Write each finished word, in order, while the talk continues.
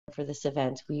for this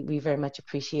event. We very much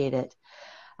appreciate it.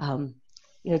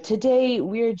 Today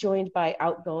we're joined by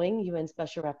outgoing UN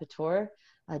Special Rapporteur,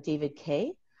 David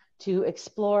Kaye, to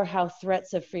explore how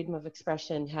threats of freedom of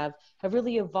expression have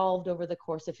really evolved over the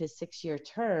course of his 6-year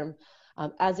term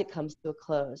as it comes to a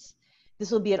close. This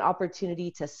will be an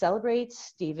opportunity to celebrate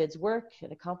David's work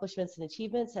and accomplishments and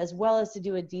achievements, as well as to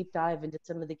do a deep dive into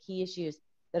some of the key issues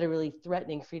that are really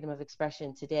threatening freedom of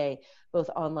expression today, both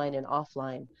online and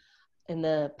offline. In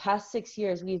the past 6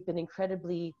 years, we've been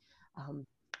incredibly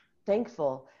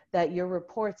thankful that your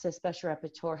reports as Special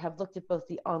Rapporteur have looked at both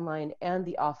the online and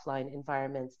the offline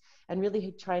environments and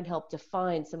really try and help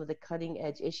define some of the cutting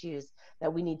edge issues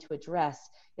that we need to address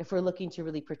if we're looking to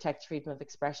really protect freedom of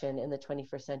expression in the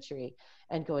 21st century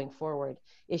and going forward.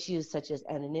 Issues such as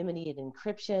anonymity and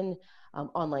encryption,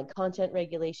 online content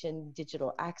regulation,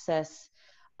 digital access,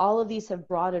 all of these have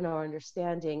broadened our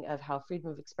understanding of how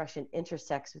freedom of expression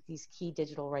intersects with these key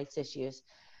digital rights issues,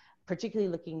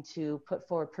 particularly looking to put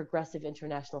forward progressive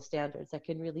international standards that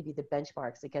can really be the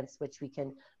benchmarks against which we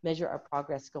can measure our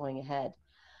progress going ahead.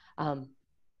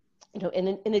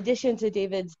 In addition to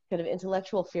David's kind of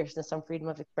intellectual fierceness on freedom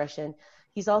of expression,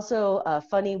 he's also a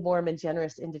funny, warm, and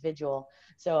generous individual.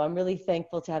 So I'm really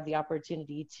thankful to have the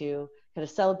opportunity to kind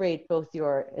of celebrate both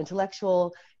your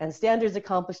intellectual and standards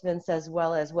accomplishments, as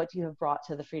well as what you have brought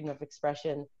to the freedom of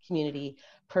expression community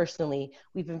personally.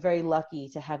 We've been very lucky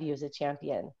to have you as a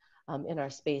champion in our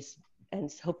space, and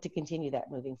hope to continue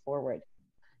that moving forward.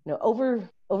 Over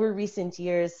recent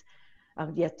years,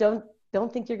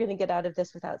 don't think you're going to get out of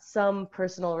this without some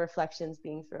personal reflections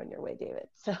being thrown your way, David.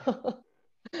 So,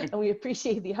 and we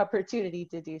appreciate the opportunity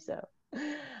to do so.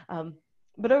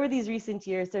 But over these recent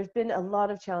years, there's been a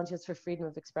lot of challenges for freedom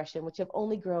of expression, which have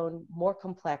only grown more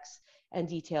complex and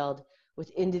detailed, with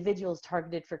individuals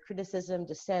targeted for criticism,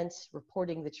 dissent,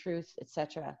 reporting the truth,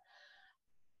 etc.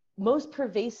 Most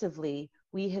pervasively,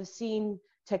 we have seen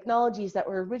technologies that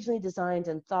were originally designed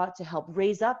and thought to help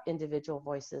raise up individual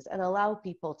voices and allow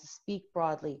people to speak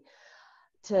broadly.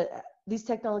 These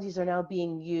technologies are now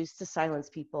being used to silence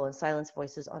people and silence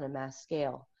voices on a mass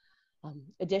scale.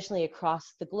 Additionally,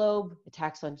 across the globe,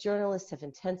 attacks on journalists have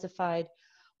intensified,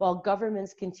 while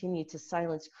governments continue to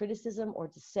silence criticism or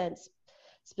dissent,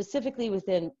 specifically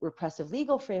within repressive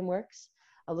legal frameworks,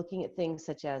 looking at things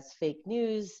such as fake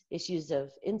news, issues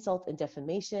of insult and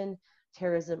defamation,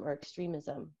 terrorism or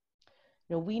extremism.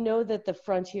 We know that the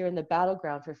frontier and the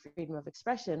battleground for freedom of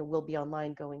expression will be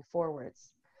online going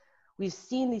forwards. We've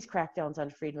seen these crackdowns on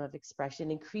freedom of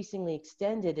expression increasingly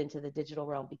extended into the digital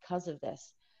realm because of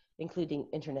this, including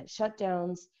internet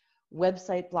shutdowns,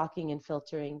 website blocking and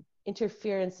filtering,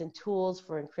 interference in tools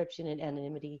for encryption and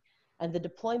anonymity, and the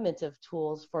deployment of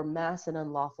tools for mass and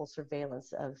unlawful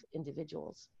surveillance of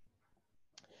individuals.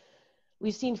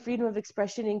 We've seen freedom of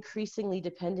expression increasingly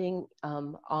depending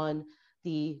on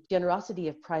the generosity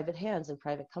of private hands and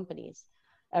private companies.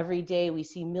 Every day we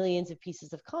see millions of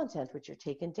pieces of content which are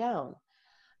taken down,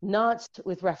 not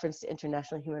with reference to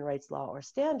international human rights law or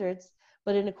standards,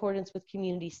 but in accordance with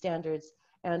community standards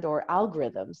and or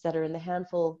algorithms that are in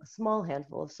the small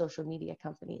handful of social media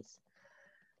companies.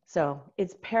 So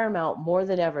it's paramount more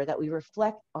than ever that we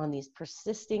reflect on these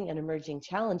persisting and emerging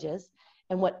challenges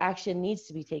and what action needs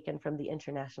to be taken from the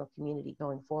international community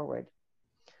going forward.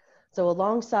 So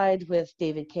alongside with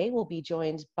David Kaye, we'll be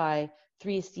joined by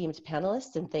 3 esteemed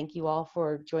panelists, and thank you all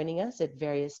for joining us at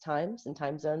various times and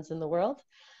time zones in the world.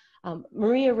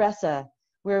 Maria Ressa,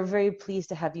 we're very pleased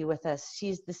to have you with us.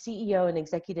 She's the CEO and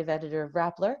executive editor of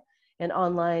Rappler, an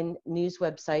online news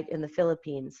website in the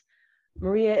Philippines.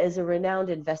 Maria is a renowned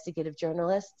investigative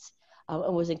journalist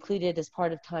and was included as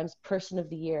part of Time's Person of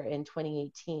the Year in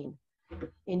 2018.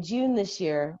 In June this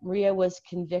year, Maria was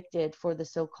convicted for the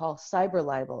so-called cyber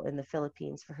libel in the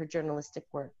Philippines for her journalistic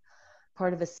work,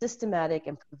 part of a systematic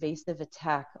and pervasive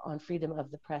attack on freedom of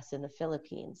the press in the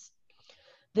Philippines.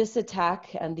 This attack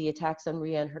and the attacks on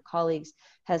Maria and her colleagues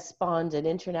has spawned an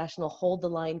international Hold the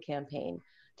Line campaign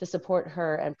to support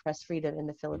her and press freedom in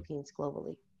the Philippines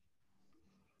globally.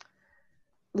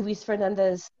 Luis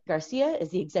Fernandez García is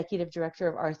the executive director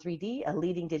of R3D, a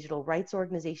leading digital rights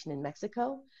organization in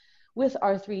Mexico. With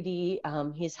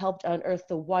R3D, he's helped unearth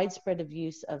the widespread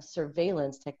abuse of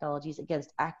surveillance technologies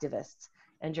against activists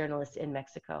and journalists in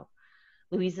Mexico.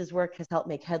 Luis's work has helped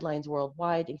make headlines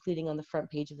worldwide, including on the front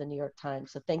page of the New York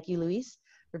Times. So thank you, Luis,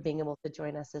 for being able to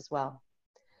join us as well.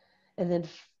 And then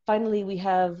finally, we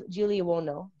have Julie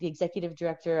Owono, the executive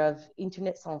director of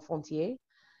Internet Sans Frontières,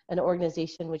 an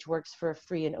organization which works for a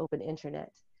free and open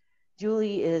internet.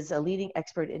 Julie is a leading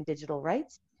expert in digital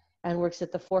rights and works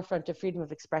at the forefront of freedom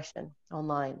of expression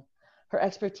online. Her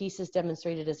expertise is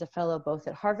demonstrated as a fellow both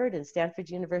at Harvard and Stanford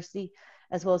University,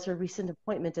 as well as her recent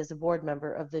appointment as a board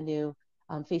member of the new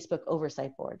Facebook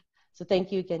Oversight Board. So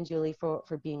thank you again, Julie, for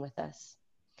being with us.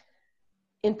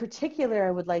 In particular,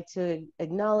 I would like to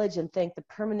acknowledge and thank the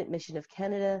Permanent Mission of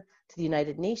Canada to the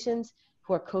United Nations,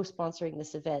 who are co-sponsoring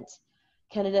this event.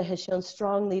 Canada has shown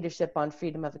strong leadership on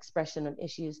freedom of expression on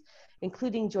issues,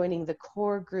 including joining the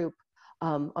core group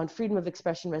on freedom of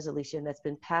expression resolution that's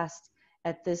been passed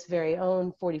at this very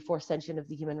own 44th session of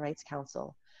the Human Rights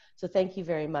Council. So thank you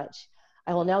very much.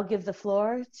 I will now give the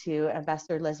floor to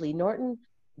Ambassador Leslie Norton,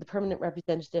 the Permanent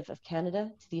Representative of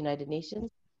Canada to the United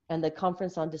Nations and the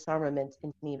Conference on Disarmament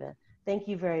in Geneva. Thank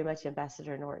you very much,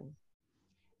 Ambassador Norton.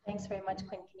 Thanks very much,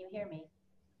 Quinn. Can you hear me?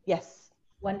 Yes.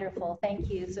 Wonderful, thank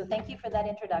you. So thank you for that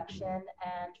introduction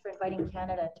and for inviting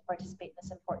Canada to participate in this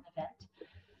important event.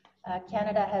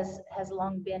 Canada has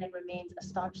long been and remains a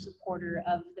staunch supporter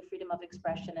of the freedom of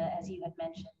expression, as you had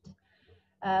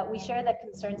mentioned. We share the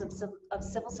concerns of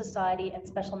civil society and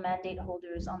special mandate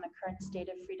holders on the current state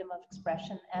of freedom of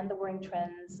expression and the worrying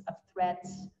trends of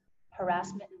threats,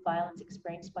 harassment, and violence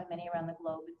experienced by many around the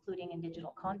globe, including in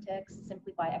digital contexts,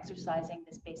 simply by exercising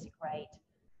this basic right.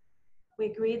 We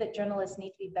agree that journalists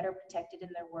need to be better protected in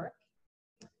their work.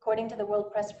 According to the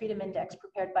World Press Freedom Index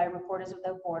prepared by Reporters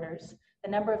Without Borders, the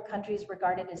number of countries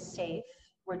regarded as safe,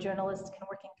 where journalists can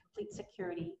work in complete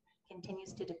security,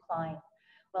 continues to decline,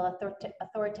 while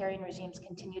authoritarian regimes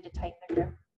continue to tighten their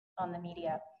grip on the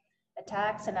media.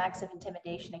 Attacks and acts of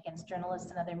intimidation against journalists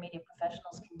and other media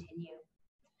professionals continue.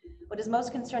 What is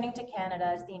most concerning to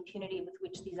Canada is the impunity with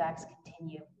which these acts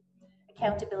continue.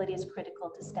 Accountability is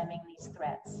critical to stemming these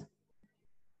threats.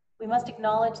 We must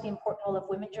acknowledge the important role of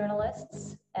women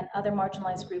journalists and other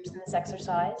marginalized groups in this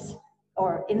exercise,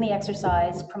 or in the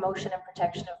exercise, promotion and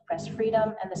protection of press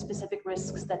freedom, and the specific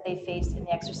risks that they face in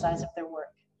the exercise of their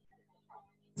work.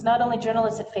 It's not only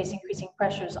journalists that face increasing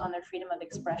pressures on their freedom of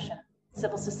expression.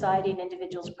 Civil society and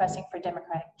individuals pressing for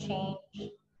democratic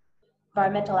change,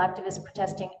 environmental activists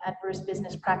protesting adverse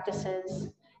business practices,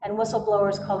 and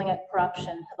whistleblowers calling out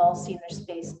corruption have all seen their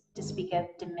space to speak out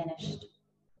diminished.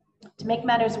 To make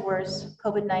matters worse,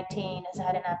 COVID-19 has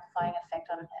had an amplifying effect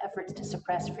on efforts to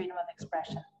suppress freedom of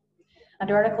expression.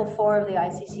 Under Article 4 of the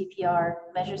ICCPR,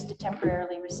 measures to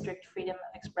temporarily restrict freedom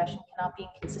of expression cannot be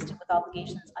inconsistent with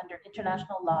obligations under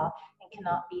international law and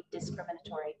cannot be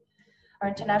discriminatory. Our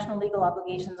international legal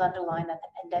obligations underline that the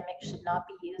pandemic should not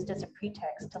be used as a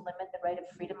pretext to limit the right of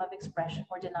freedom of expression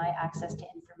or deny access to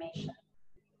information.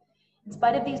 In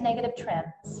spite of these negative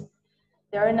trends,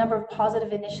 there are a number of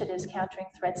positive initiatives countering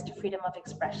threats to freedom of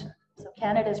expression. So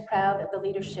Canada is proud of the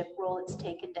leadership role it's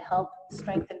taken to help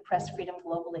strengthen press freedom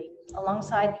globally.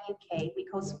 Alongside the UK, we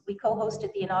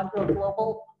co-hosted the inaugural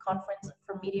Global Conference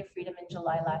for Media Freedom in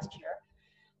July last year.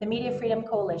 The Media Freedom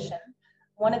Coalition,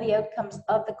 one of the outcomes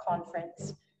of the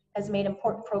conference, has made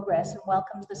important progress and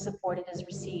welcomes the support it has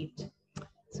received.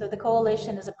 So the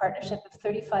coalition is a partnership of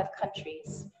 35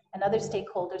 countries and other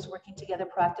stakeholders working together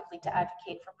proactively to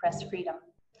advocate for press freedom.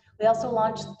 We also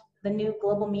launched the new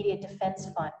Global Media Defense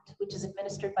Fund, which is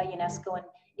administered by UNESCO and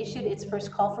issued its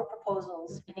first call for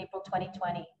proposals in April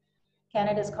 2020.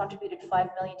 Canada has contributed $5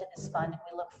 million to this fund, and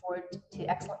we look forward to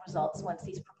excellent results once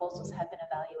these proposals have been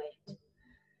evaluated.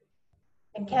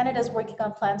 And Canada is working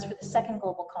on plans for the second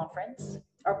global conference.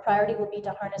 Our priority will be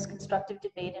to harness constructive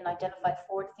debate and identify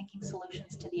forward-thinking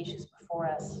solutions to the issues before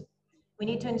us. We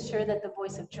need to ensure that the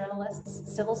voice of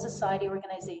journalists, civil society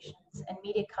organizations, and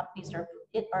media companies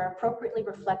are appropriately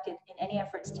reflected in any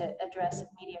efforts to address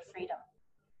media freedom.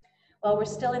 While we're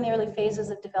still in the early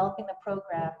phases of developing the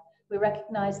program, we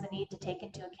recognize the need to take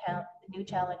into account the new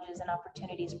challenges and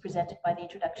opportunities presented by the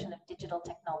introduction of digital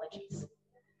technologies.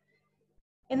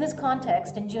 In this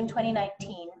context, in June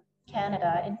 2019,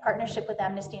 Canada, in partnership with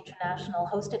Amnesty International,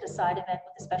 hosted a side event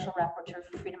with the Special Rapporteur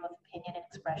for Freedom of Opinion and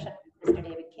Expression, Mr.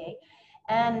 David Kaye,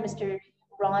 and Mr.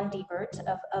 Ron Diebert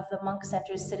of the Monk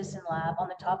Center's Citizen Lab on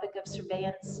the topic of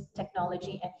surveillance,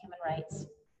 technology, and human rights.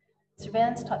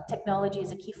 Surveillance technology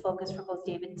is a key focus for both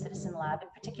David and Citizen Lab, in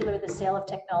particular the sale of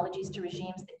technologies to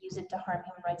regimes that use it to harm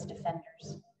human rights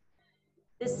defenders.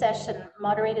 This session,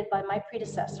 moderated by my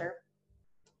predecessor,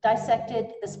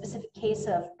 dissected the specific case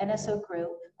of NSO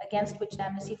Group, against which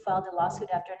Amnesty filed a lawsuit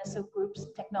after NSO Group's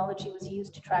technology was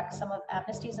used to track some of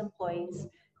Amnesty's employees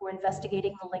who were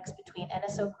investigating the links between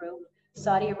NSO Group,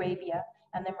 Saudi Arabia,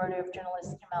 and the murder of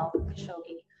journalist Jamal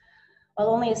Khashoggi. While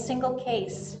only a single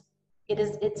case,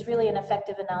 it's really an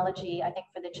effective analogy, I think,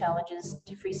 for the challenges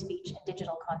to free speech in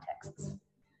digital contexts.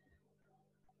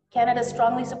 Canada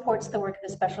strongly supports the work of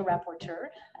the Special Rapporteur,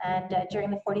 and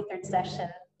during the 43rd session,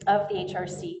 of the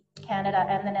HRC, Canada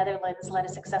and the Netherlands led a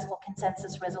successful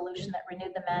consensus resolution that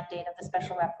renewed the mandate of the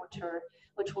Special Rapporteur,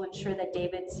 which will ensure that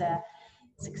David's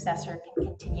successor can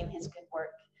continue his good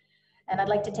work. And I'd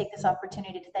like to take this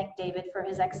opportunity to thank David for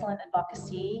his excellent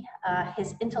advocacy,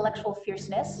 his intellectual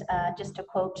fierceness, just to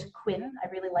quote Quinn, I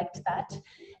really liked that,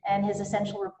 and his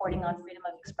essential reporting on freedom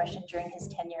of expression during his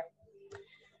tenure.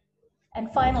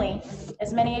 And finally,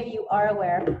 as many of you are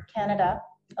aware, Canada,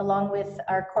 along with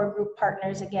our core group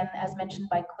partners, again, as mentioned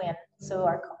by Quinn, so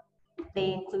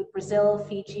they include Brazil,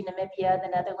 Fiji, Namibia, the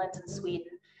Netherlands, and Sweden.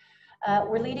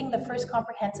 We're leading the first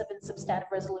comprehensive and substantive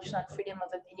resolution on freedom of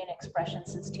opinion expression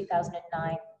since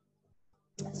 2009.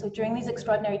 So during these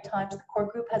extraordinary times, the core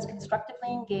group has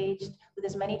constructively engaged with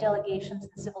as many delegations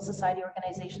and civil society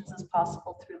organizations as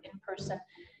possible through in-person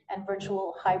and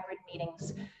virtual hybrid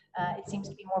meetings. It seems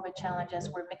to be more of a challenge as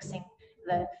we're mixing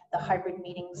the hybrid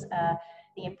meetings,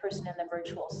 the in-person and the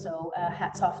virtual. So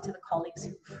hats off to the colleagues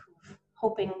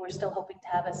we're still hoping to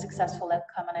have a successful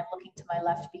outcome. And I'm looking to my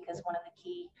left because one of the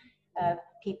key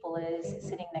people is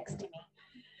sitting next to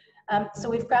me. So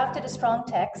we've crafted a strong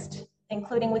text,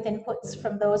 including with inputs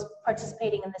from those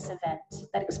participating in this event,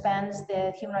 that expands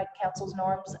the Human Rights Council's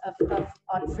norms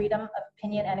on freedom of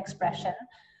opinion and expression.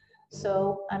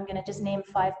 So I'm going to just name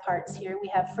 5 parts here. We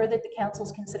have furthered the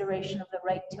Council's consideration of the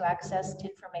right to access to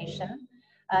information,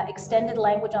 extended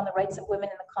language on the rights of women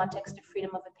in the context of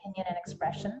freedom of opinion and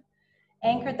expression,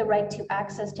 anchored the right to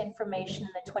access to information in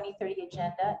the 2030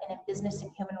 Agenda and in business and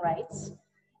human rights,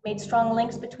 made strong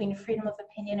links between freedom of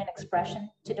opinion and expression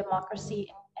to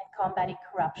democracy and combating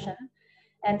corruption,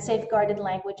 and safeguarded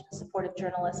language in support of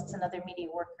journalists and other media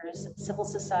workers, civil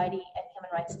society, and human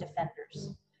rights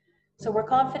defenders. So we're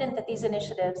confident that these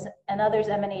initiatives and others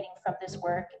emanating from this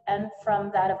work and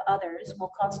from that of others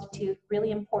will constitute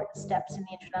really important steps in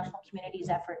the international community's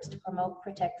efforts to promote,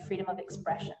 protect freedom of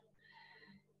expression.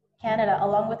 Canada,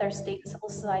 along with our state and civil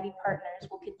society partners,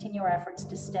 will continue our efforts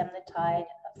to stem the tide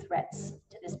of threats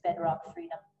to this bedrock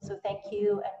freedom. So thank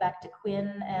you, and back to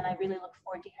Quinn, and I really look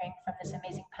forward to hearing from this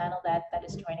amazing panel that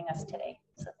is joining us today.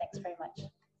 So thanks very much.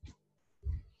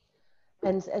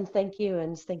 And thank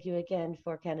you again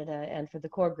for Canada and for the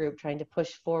core group trying to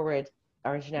push forward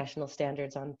our international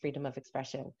standards on freedom of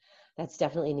expression. That's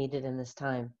definitely needed in this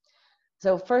time.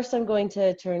 So first I'm going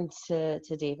to turn to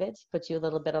David, put you a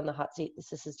little bit on the hot seat.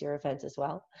 This is your event as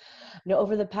well. You know,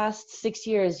 over the past 6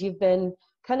 years, you've been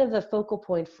kind of the focal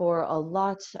point for a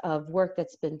lot of work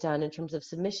that's been done in terms of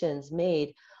submissions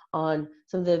made on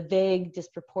some of the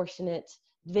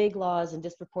vague laws and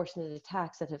disproportionate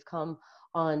attacks that have come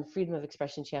on freedom of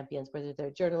expression champions, whether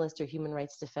they're journalists or human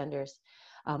rights defenders.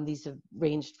 These have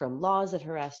ranged from laws that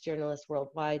harass journalists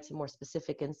worldwide to more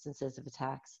specific instances of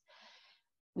attacks.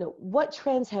 You know, what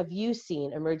trends have you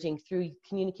seen emerging through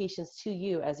communications to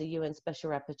you as a UN Special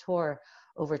Rapporteur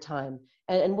over time?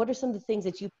 And what are some of the things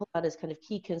that you pull out as kind of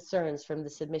key concerns from the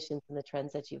submissions and the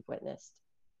trends that you've witnessed?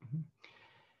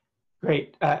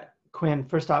 Great. Quinn,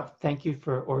 first off, thank you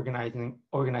for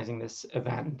organizing this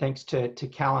event. And thanks to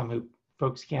Callum, who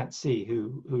folks can't see,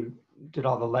 who did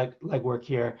all the legwork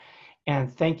here. And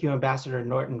thank you, Ambassador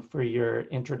Norton, for your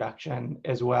introduction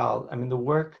as well. I mean, the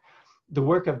work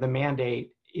of the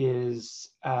mandate is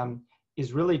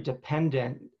really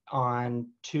dependent on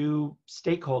 2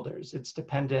 stakeholders. It's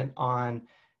dependent on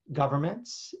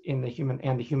governments in the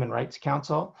Human Rights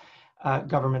Council,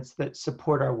 governments that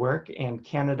support our work, and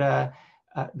Canada,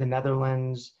 the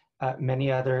Netherlands, many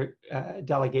other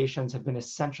delegations have been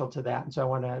essential to that. And so I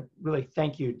want to really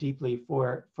thank you deeply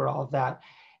for all of that.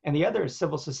 And the other is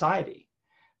civil society.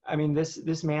 I mean,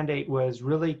 this mandate was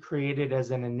really created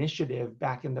as an initiative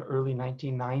back in the early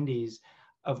 1990s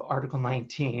of Article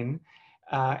 19,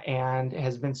 and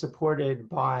has been supported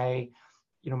by,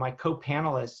 my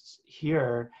co-panelists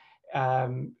here,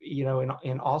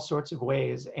 in all sorts of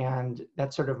ways. And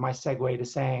that's sort of my segue to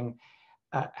saying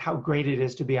how great it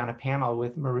is to be on a panel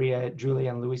with Maria,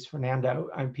 Julia, and Luis Fernando.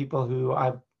 I'm people who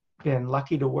I've been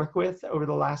lucky to work with over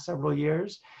the last several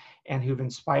years and who've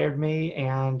inspired me,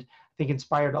 and I think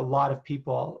inspired a lot of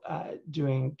people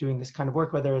doing this kind of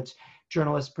work, whether it's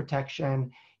journalist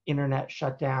protection, internet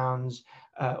shutdowns,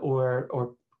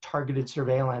 or targeted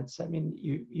surveillance. I mean,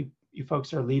 you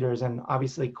folks are leaders, and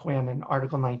obviously Quinn and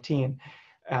Article 19,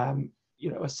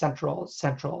 a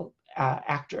central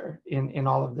actor in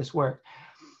all of this work.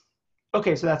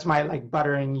 Okay, so that's my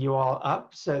buttering you all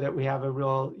up so that we have a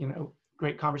real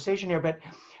great conversation here. But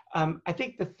I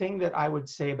think the thing that I would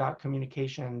say about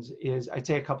communications is I'd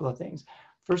say a couple of things.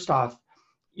 First off,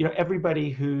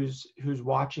 everybody who's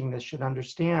watching this should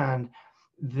understand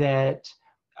that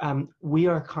we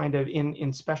are kind of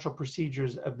in special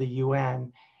procedures of the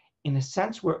UN, in a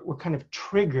sense, we're kind of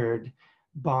triggered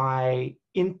by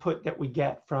input that we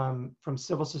get from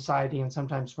civil society and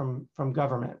sometimes from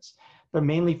governments, but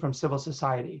mainly from civil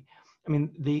society. I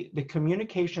mean, the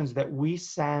communications that we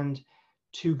send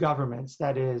to governments,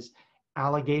 that is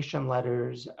allegation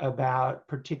letters about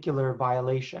particular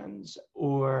violations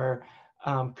or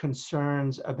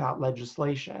concerns about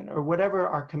legislation or whatever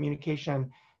our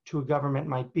communication to a government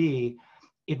might be,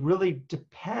 it really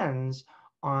depends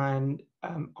on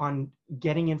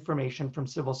getting information from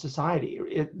civil society.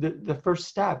 The first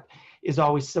step is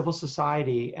always civil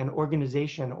society, an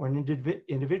organization or an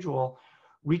individual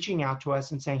reaching out to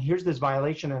us and saying, here's this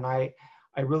violation and I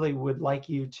really would like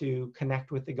you to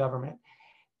connect with the government.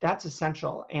 That's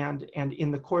essential. And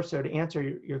in the course, so to answer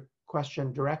your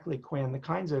question directly, Quinn, the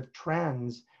kinds of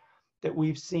trends that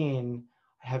we've seen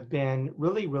have been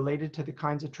really related to the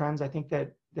kinds of trends I think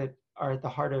that are at the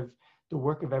heart of the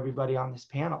work of everybody on this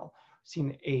panel.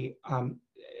 Seen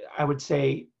I would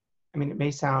say, I mean, it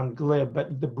may sound glib,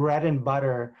 but the bread and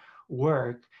butter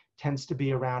work tends to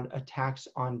be around attacks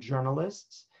on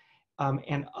journalists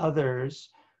and others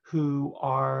who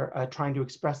are trying to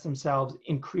express themselves.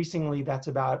 Increasingly, that's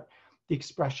about the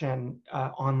expression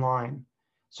online.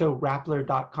 So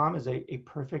Rappler.com is a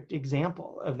perfect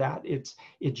example of that. It's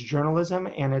journalism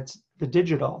and it's the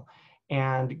digital,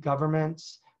 and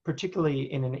governments,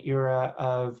 particularly in an era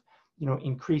of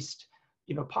increased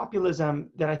populism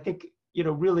that I think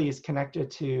really is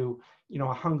connected to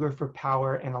a hunger for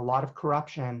power and a lot of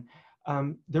corruption.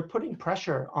 They're putting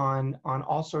pressure on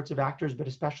all sorts of actors, but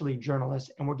especially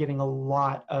journalists, and we're getting a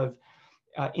lot of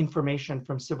information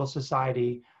from civil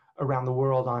society around the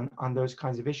world on those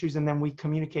kinds of issues, and then we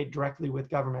communicate directly with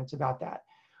governments about that.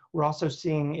 We're also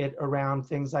seeing it around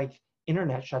things like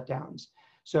internet shutdowns.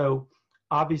 So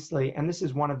obviously, and this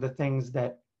is one of the things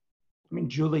that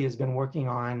Julie has been working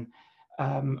on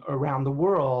around the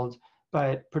world,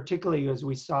 but particularly as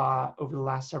we saw over the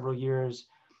last several years,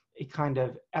 a kind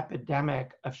of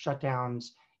epidemic of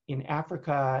shutdowns in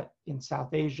Africa, in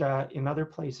South Asia, in other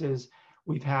places.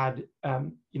 We've had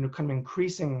kind of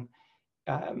increasing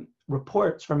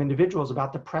reports from individuals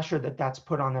about the pressure that's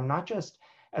put on them, not just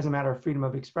as a matter of freedom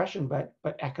of expression, but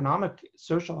economic,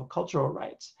 social, cultural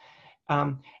rights.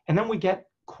 And then we get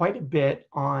quite a bit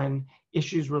on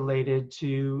issues related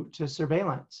to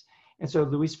surveillance. And so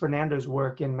Luis Fernando's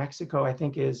work in Mexico, I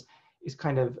think, is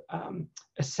kind of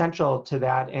essential to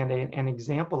that and an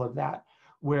example of that,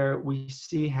 where we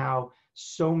see how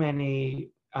so many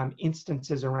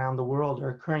instances around the world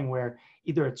are occurring where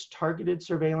either it's targeted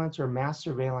surveillance or mass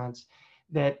surveillance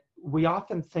that we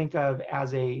often think of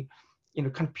as a,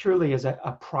 kind of purely as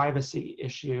a privacy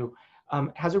issue,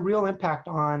 has a real impact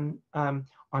on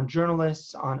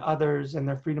journalists, on others, and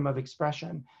their freedom of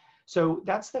expression. So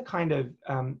that's the kind of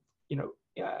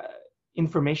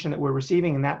information that we're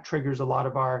receiving, and that triggers a lot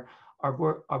of our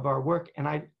work. And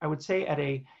I would say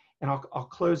and I'll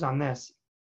close on this.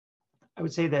 I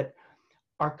would say that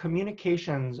our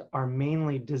communications are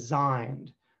mainly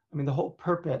designed. The whole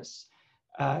purpose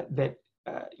that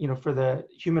for the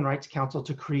Human Rights Council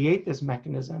to create this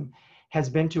mechanism has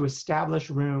been to establish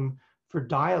room for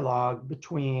dialogue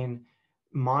between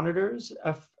monitors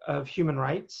of human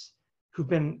rights who've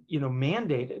been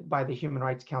mandated by the Human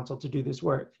Rights Council to do this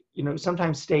work.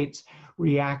 Sometimes states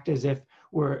react as if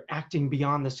we're acting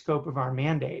beyond the scope of our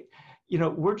mandate.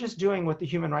 We're just doing what the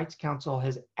Human Rights Council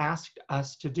has asked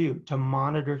us to do, to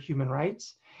monitor human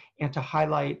rights and to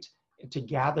highlight, to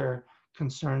gather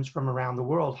concerns from around the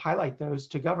world, highlight those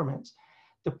to governments.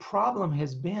 The problem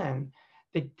has been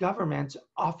that governments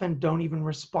often don't even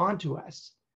respond to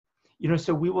us.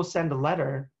 So we will send a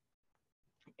letter,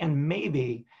 and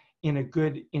maybe in a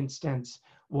good instance,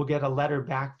 we'll get a letter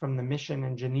back from the mission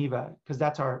in Geneva, because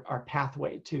that's our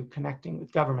pathway to connecting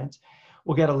with governments.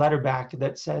 We'll get a letter back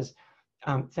that says,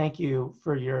 thank you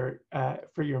for your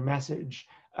message.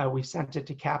 We sent it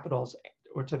to capitals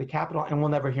or to the capital, and we'll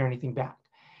never hear anything back.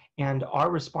 And our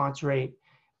response rate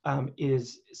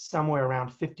is somewhere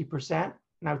around 50%.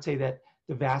 And I would say that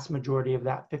the vast majority of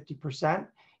that 50%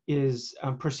 is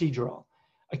procedural.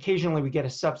 Occasionally we get a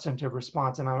substantive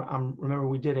response. And I remember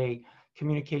we did a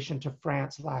communication to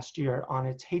France last year on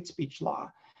its hate speech law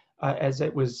as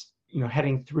it was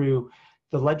heading through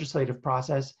the legislative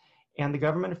process. And the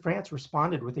government of France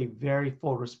responded with a very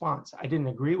full response. I didn't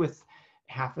agree with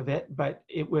half of it, but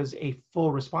it was a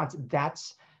full response.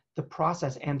 That's the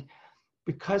process. And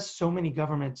because so many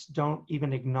governments don't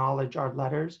even acknowledge our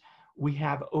letters, we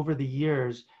have over the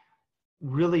years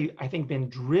really, I think, been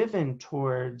driven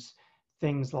towards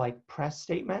things like press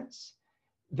statements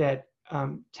that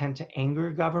tend to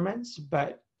anger governments,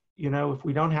 but if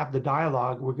we don't have the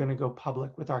dialogue, we're going to go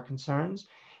public with our concerns.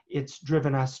 It's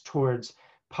driven us towards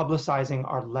publicizing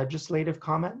our legislative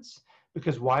comments,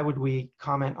 because why would we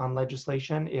comment on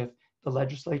legislation if the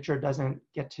legislature doesn't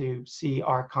get to see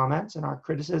our comments and our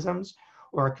criticisms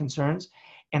or our concerns?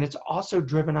 And it's also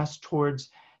driven us towards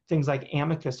things like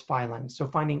amicus filings, so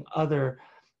finding other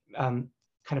kind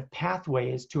of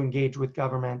pathways to engage with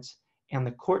governments and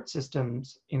the court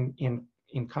systems in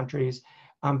countries,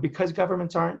 because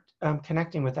governments aren't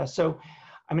connecting with us. So,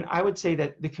 I mean, I would say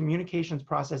that the communications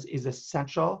process is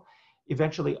essential.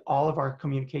 Eventually, all of our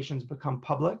communications become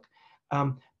public,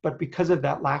 but because of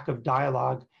that lack of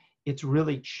dialogue, it's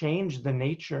really changed the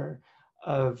nature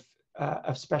of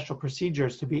special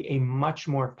procedures to be a much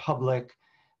more public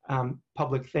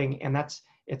thing. And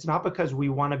it's not because we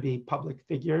want to be public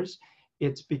figures.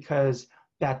 It's because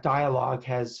that dialogue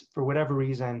has, for whatever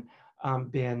reason,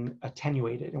 been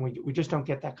attenuated, and we just don't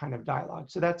get that kind of dialogue.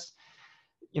 So that's,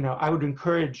 I would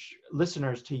encourage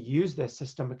listeners to use this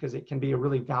system, because it can be a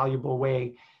really valuable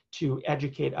way to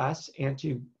educate us and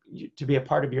to be a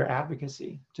part of your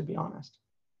advocacy, to be honest.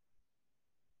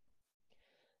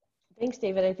 Thanks,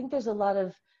 David. I think there's a lot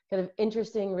of kind of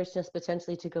interesting richness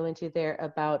potentially to go into there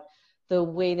about the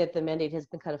way that the mandate has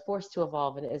been kind of forced to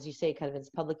evolve, and as you say, kind of its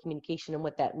public communication and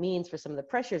what that means for some of the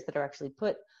pressures that are actually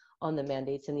put on the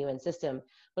mandates in the UN system.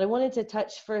 But I wanted to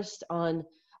touch first on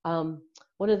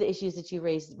one of the issues that you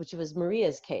raised, which was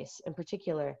Maria's case in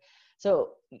particular. So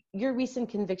your recent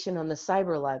conviction on the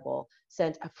cyber libel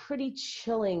sent a pretty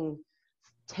chilling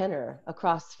tenor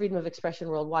across freedom of expression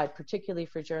worldwide, particularly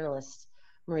for journalists,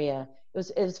 Maria.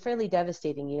 It was fairly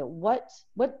devastating. What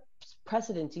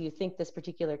precedent do you think this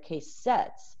particular case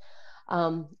sets?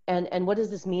 And what does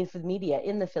this mean for the media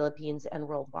in the Philippines and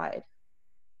worldwide?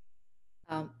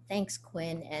 Thanks,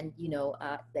 Quinn, and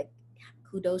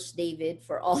kudos, David,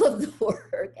 for all of the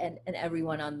work and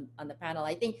everyone on the panel.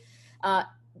 I think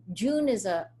June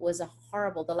was a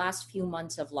horrible. The last few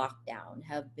months of lockdown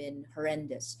have been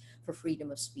horrendous for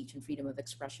freedom of speech and freedom of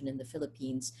expression in the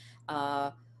Philippines.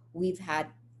 We've had,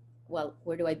 well,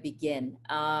 where do I begin?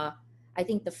 I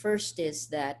think the first is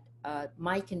that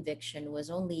my conviction was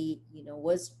only,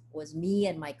 was me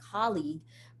and my colleague,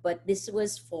 but this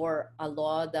was for a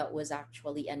law that was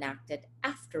actually enacted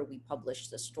after we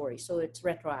published the story. So it's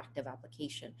retroactive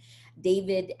application.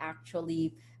 David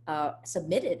actually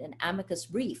submitted an amicus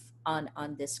brief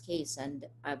on this case, and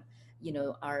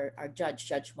our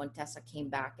Judge Montesa came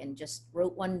back and just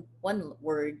wrote one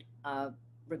word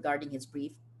regarding his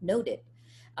brief, noted,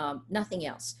 nothing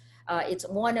else. It's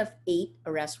one of 8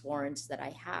 arrest warrants that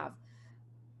I have.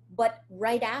 But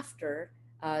right after,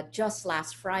 just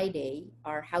last Friday,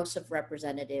 our House of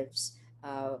Representatives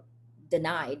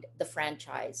denied the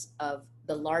franchise of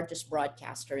the largest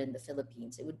broadcaster in the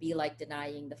Philippines. It would be like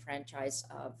denying the franchise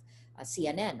of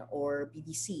CNN or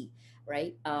BBC,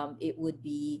 right? It would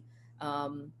be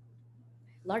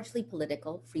largely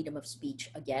political, freedom of speech.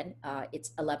 Again,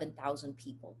 it's 11,000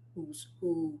 people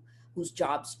whose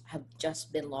jobs have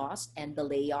just been lost, and the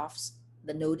layoffs,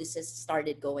 the notices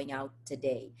started going out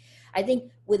today. I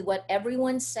think with what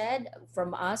everyone said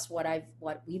from us,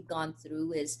 what we've gone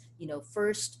through is,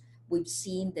 first, we've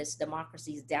seen this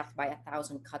democracy's death by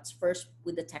 1,000 cuts. First,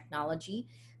 with the technology,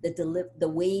 the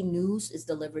way news is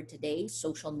delivered today,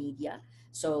 social media.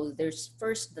 So there's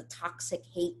first the toxic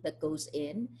hate that goes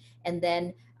in, and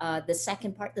then the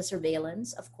second part, the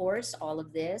surveillance, of course, all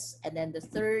of this. And then the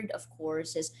third, of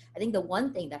course, is, I think the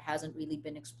one thing that hasn't really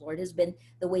been explored has been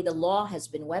the way the law has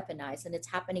been weaponized. And it's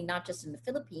happening not just in the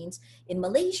Philippines, in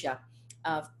Malaysia.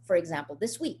 For example,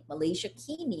 this week, Malaysia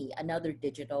Kini, another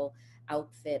digital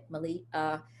outfit,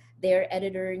 their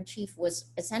editor-in-chief was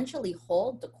essentially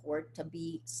hauled to court to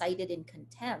be cited in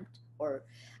contempt or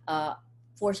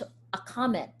for a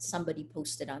comment somebody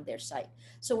posted on their site.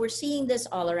 So we're seeing this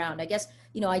all around. I guess,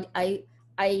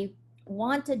 I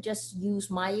want to just use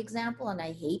my example, and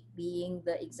I hate being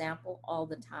the example all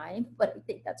the time, but I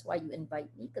think that's why you invite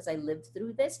me, because I lived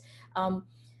through this.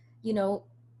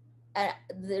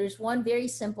 There's one very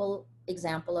simple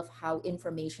example of how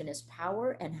information is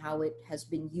power and how it has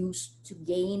been used to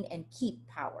gain and keep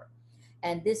power.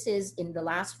 And this is in the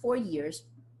last 4 years,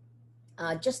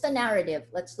 just a narrative.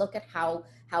 Let's look at how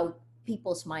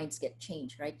people's minds get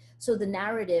changed, right? So the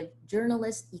narrative,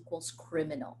 journalist equals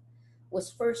criminal, was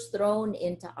first thrown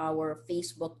into our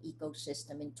Facebook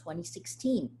ecosystem in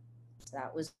 2016. So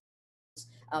that was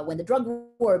when the drug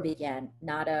war began,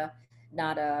 not a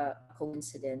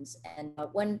coincidence. And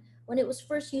when it was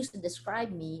first used to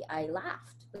describe me, I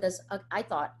laughed, because I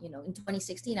thought, in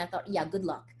 2016, I thought, yeah, good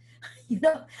luck, You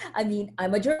know, I mean,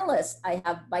 I'm a journalist. I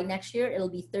have, by next year, it'll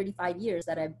be 35 years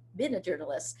that I've been a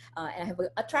journalist, and I have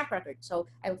a track record. So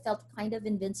I felt kind of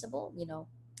invincible, you know.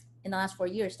 In the last 4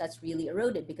 years, that's really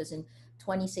eroded, because in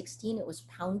 2016, it was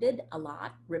pounded a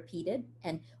lot, repeated.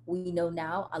 And we know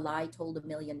now a lie told a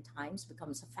million times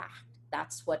becomes a fact.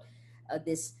 That's what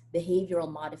this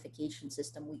behavioral modification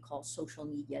system we call social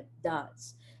media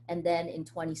does. And then in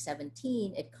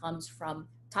 2017, it comes from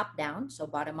top down, so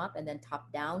bottom up, and then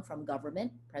top down from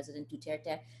government. President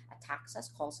Duterte attacks us,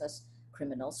 calls us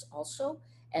criminals also.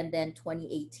 And then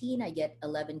 2018, I get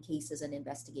 11 cases and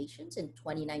investigations. In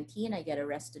 2019, I get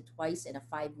arrested twice in a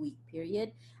 5-week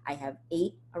period. I have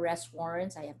 8 arrest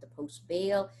warrants. I have to post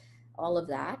bail, all of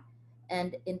that.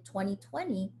 And in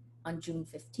 2020, on June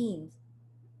 15th,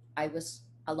 I was,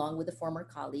 along with a former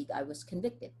colleague, I was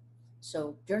convicted.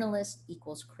 So journalist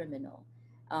equals criminal.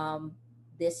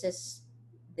 This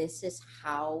is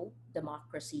how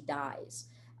democracy dies.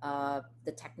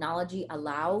 The technology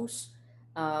allows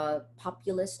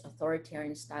populist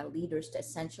authoritarian style leaders to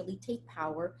essentially take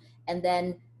power and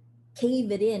then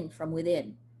cave it in from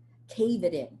within, cave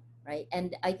it in, right?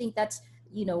 And I think that's,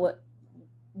 you know, what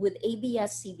with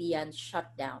ABS-CBN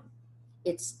shutdown,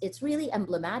 it's really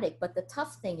emblematic. But the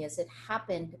tough thing is it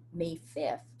happened May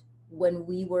 5th when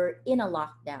we were in a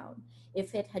lockdown.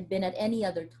 If it had been at any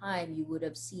other time, you would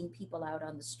have seen people out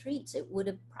on the streets. It would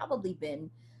have probably been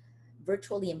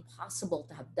virtually impossible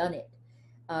to have done it.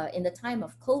 In the time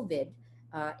of COVID,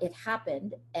 it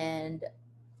happened and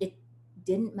it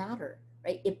didn't matter,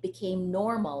 right? It became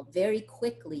normal very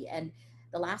quickly. And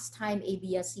the last time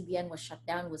ABS-CBN was shut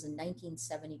down was in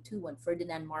 1972 when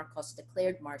Ferdinand Marcos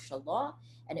declared martial law,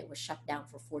 and it was shut down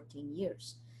for 14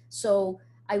 years. So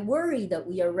I worry that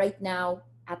we are right now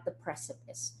at the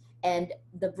precipice. And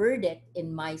the verdict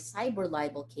in my cyber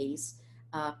libel case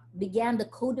began the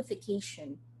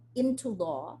codification into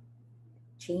law,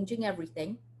 changing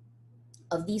everything,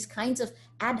 of these kinds of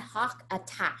ad hoc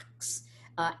attacks,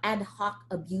 ad hoc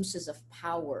abuses of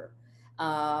power.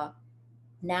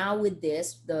 Now with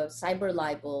this, the cyber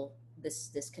libel,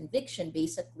 this conviction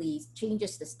basically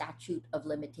changes the statute of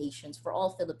limitations for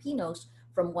all Filipinos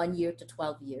from 1 year to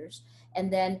 12 years.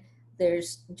 And then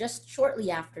there's, just shortly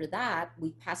after that,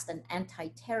 we passed an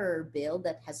anti-terror bill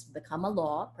that has become a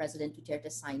law. President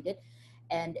Duterte signed it.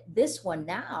 And this one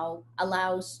now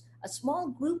allows a small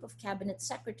group of cabinet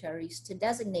secretaries to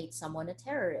designate someone a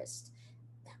terrorist.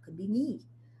 That could be me,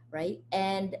 right?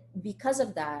 And because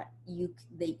of that, you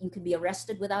can be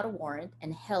arrested without a warrant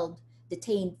and held,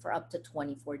 detained for up to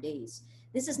 24 days.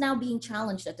 This is now being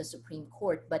challenged at the Supreme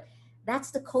Court, but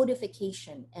that's the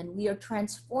codification, and we are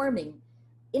transforming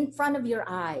in front of your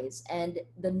eyes and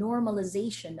the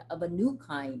normalization of a new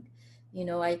kind. You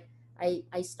know, I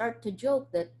start to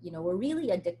joke that, you know, we're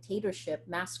really a dictatorship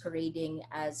masquerading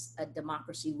as a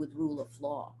democracy with rule of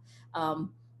law.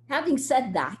 Having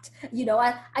said that, you know,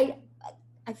 I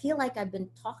feel like I've been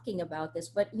talking about this,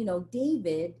 but, you know,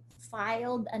 David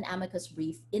filed an amicus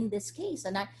brief in this case,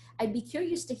 and I'd be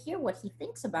curious to hear what he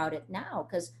thinks about it now,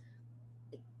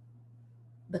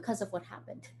 because of what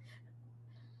happened.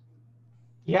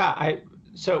 Yeah,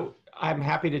 so I'm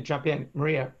happy to jump in.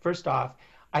 Maria, first off,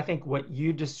 I think what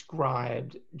you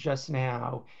described just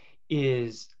now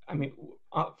is, I mean,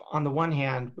 on the one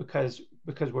hand, because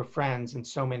we're friends and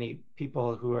so many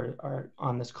people who are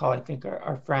on this call, I think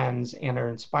are friends and are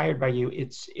inspired by you,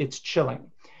 it's chilling.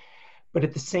 But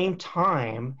at the same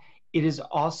time, it is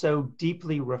also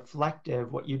deeply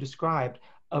reflective, what you described,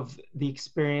 of the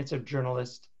experience of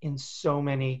journalists in so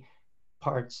many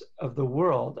parts of the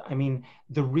world. I mean,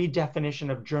 the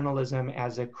redefinition of journalism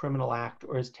as a criminal act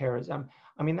or as terrorism,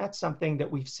 I mean, that's something that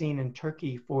we've seen in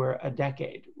Turkey for a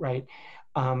decade, right?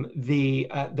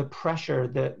 The pressure,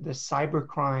 the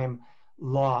cybercrime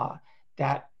law,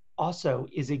 that also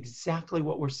is exactly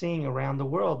what we're seeing around the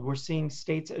world. We're seeing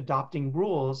states adopting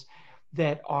rules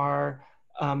that are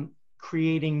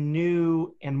creating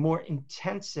new and more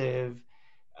intensive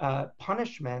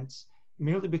punishments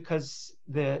merely because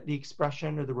the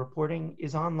expression or the reporting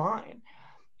is online.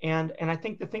 And I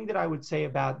think the thing that I would say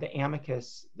about the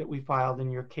amicus that we filed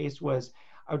in your case was,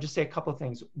 I would just say a couple of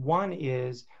things. One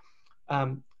is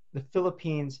the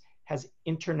Philippines has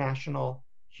international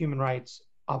human rights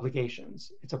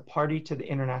obligations. It's a party to the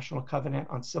International Covenant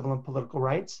on Civil and Political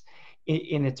Rights.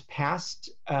 In its past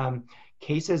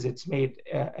cases, it's made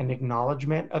an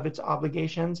acknowledgement of its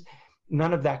obligations.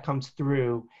 None of that comes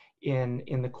through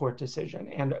in the court decision.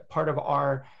 And part of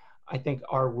our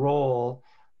role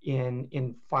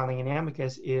in filing an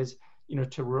amicus is, you know,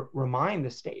 to remind the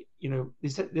state, you know,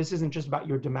 this isn't just about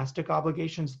your domestic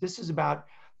obligations. This is about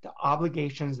the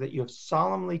obligations that you have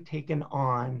solemnly taken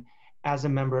on as a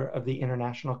member of the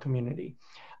international community.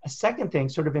 A second thing,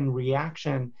 sort of in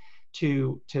reaction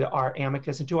to our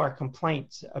amicus and to our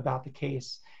complaints about the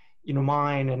case,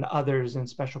 mine and others in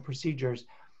special procedures,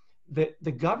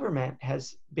 the government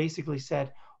has basically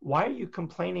said, why are you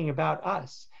complaining about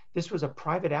us? This was a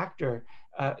private actor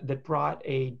that brought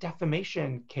a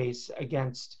defamation case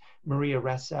against Maria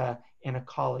Ressa and a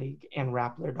colleague and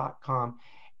Rappler.com.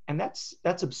 And that's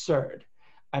absurd.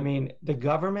 I mean, the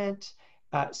government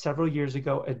several years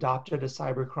ago adopted a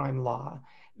cybercrime law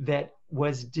that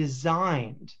was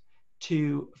designed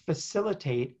to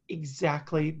facilitate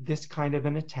exactly this kind of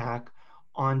an attack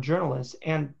on journalists.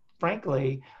 And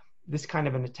frankly, this kind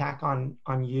of an attack on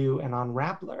you and on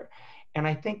Rappler. And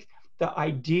I think the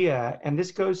idea, and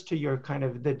this goes to your kind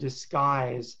of the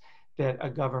disguise that a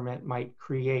government might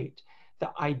create,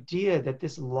 the idea that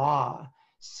this law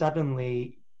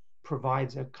suddenly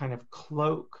provides a kind of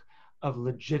cloak of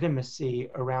legitimacy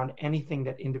around anything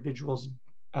that individuals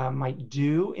might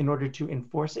do in order to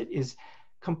enforce it is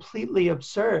completely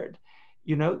absurd.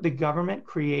 The government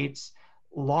creates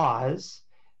laws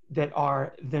that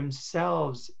are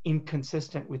themselves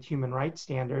inconsistent with human rights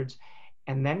standards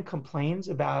and then complains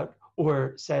about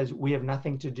or says we have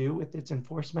nothing to do with its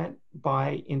enforcement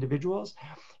by individuals.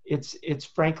 It's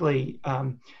frankly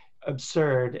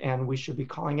absurd, and we should be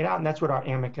calling it out. And that's what our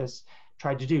amicus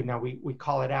tried to do. Now we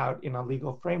call it out in a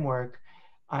legal framework.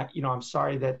 I'm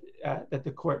sorry that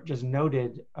the court just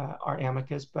noted our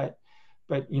amicus, but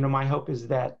my hope is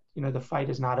that the fight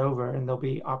is not over, and there'll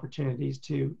be opportunities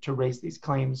to raise these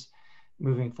claims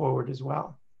moving forward as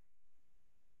well.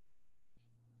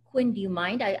 Quinn, do you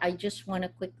mind? I just want to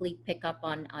quickly pick up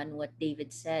on what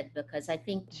David said, because I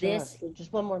think this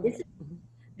just one more minute.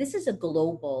 This is a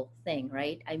global thing,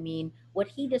 right? I mean, what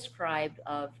he described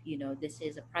of, this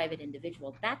is a private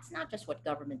individual, that's not just what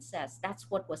government says. That's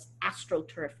what was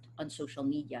astroturfed on social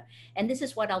media. And this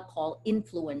is what I'll call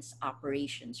influence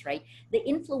operations, right? The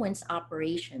influence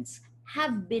operations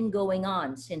have been going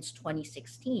on since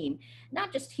 2016,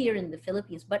 not just here in the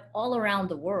Philippines, but all around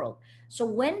the world. So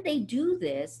when they do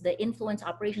this, the influence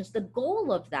operations, the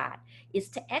goal of that is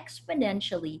to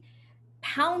exponentially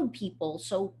pound people,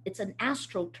 so it's an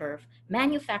astroturf,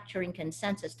 manufacturing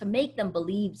consensus to make them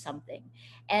believe something.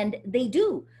 And they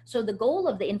do. So the goal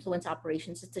of the influence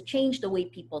operations is to change the way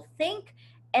people think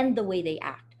and the way they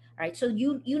act, right? So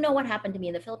you know what happened to me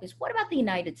in the Philippines. What about the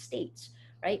United States,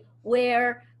 right?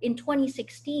 Where in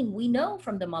 2016, we know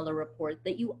from the Mueller report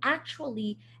that you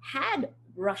actually had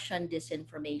Russian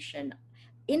disinformation,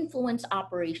 influence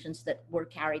operations that were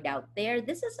carried out there.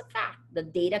 This is a fact. The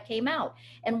data came out.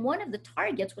 And one of the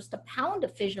targets was to pound a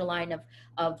fissure line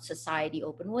of society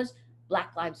open was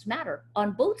Black Lives Matter,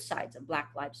 on both sides of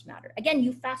Black Lives Matter. Again,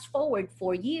 you fast forward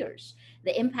 4 years,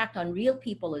 the impact on real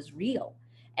people is real.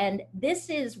 And this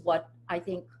is what I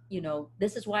think,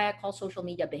 this is why I call social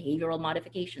media a behavioral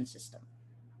modification system.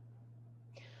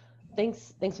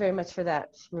 Thanks very much for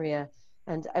that, Maria.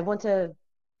 And I want to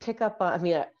pick up on,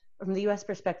 from the US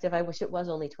perspective, I wish it was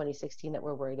only 2016 that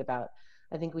we're worried about.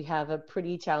 I think we have a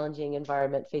pretty challenging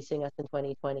environment facing us in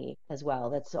 2020 as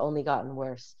well. That's only gotten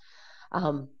worse.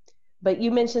 But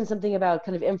you mentioned something about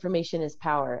kind of information is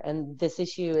power, and this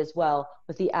issue as well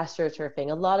with the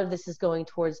astroturfing. A lot of this is going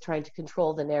towards trying to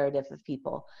control the narrative of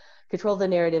people. Control the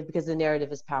narrative because the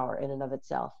narrative is power in and of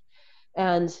itself.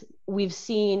 And we've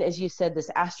seen, as you said, this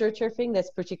astroturfing, that's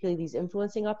particularly these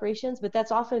influencing operations, but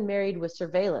that's often married with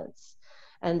surveillance.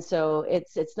 And so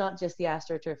it's not just the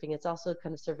astroturfing, it's also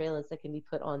kind of surveillance that can be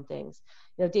put on things.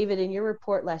 David, in your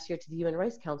report last year to the Human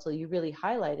Rights Council, you really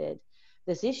highlighted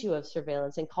this issue of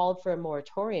surveillance and called for a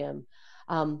moratorium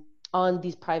on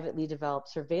these privately developed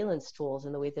surveillance tools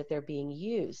and the way that they're being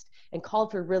used, and called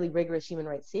for really rigorous human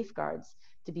rights safeguards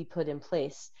to be put in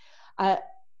place.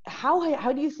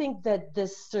 How do you think that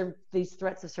these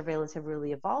threats of surveillance have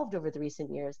really evolved over the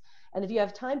recent years? And if you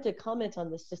have time to comment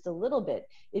on this just a little bit,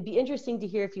 it'd be interesting to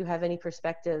hear if you have any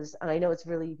perspectives. And I know it's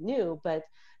really new, but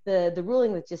the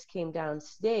ruling that just came down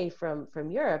today from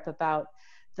Europe about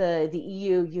the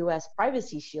EU-US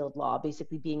Privacy Shield law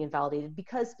basically being invalidated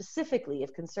because specifically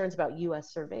of concerns about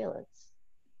US surveillance.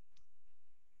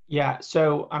 Yeah,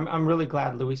 so I'm really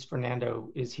glad Luis Fernando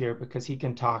is here because he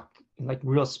can talk in like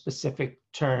real specific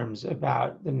terms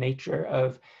about the nature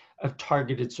of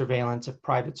targeted surveillance, of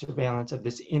private surveillance, of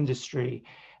this industry.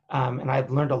 And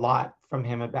I've learned a lot from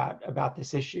him about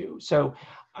this issue. So,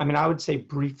 I would say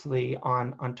briefly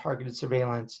on targeted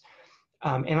surveillance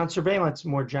and on surveillance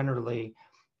more generally,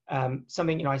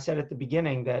 something, I said at the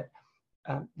beginning that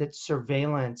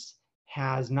surveillance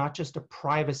has not just a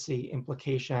privacy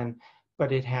implication,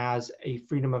 but it has a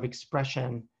freedom of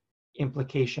expression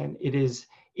implication. It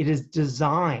is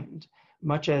designed,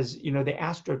 much as, you know, the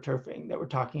astroturfing that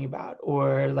we're talking about,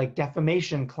 or like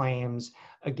defamation claims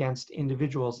against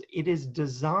individuals. It is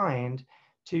designed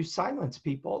to silence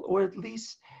people, or at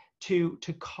least to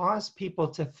cause people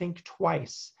to think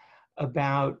twice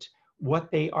about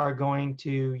what they are going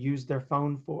to use their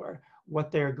phone for, what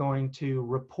they're going to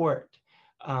report,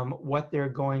 what they're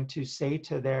going to say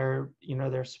to their, you know,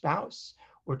 their spouse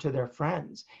or to their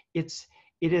friends. It's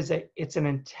an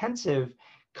intensive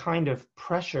kind of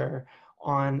pressure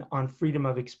on freedom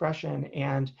of expression,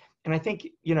 and I think,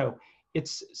 you know,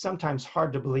 it's sometimes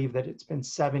hard to believe that it's been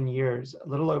 7 years, a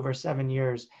little over 7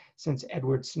 years, since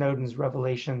Edward Snowden's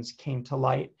revelations came to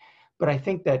light. But I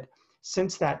think that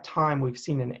since that time, we've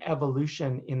seen an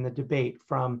evolution in the debate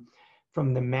from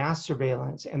the mass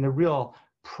surveillance and the real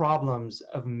problems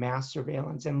of mass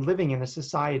surveillance, and living in a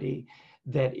society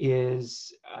that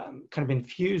is kind of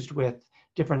infused with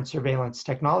different surveillance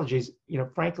technologies, you know,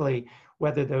 frankly,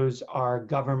 whether those are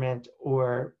government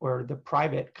or the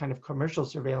private kind of commercial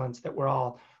surveillance that we're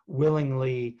all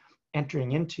willingly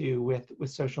entering into with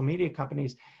social media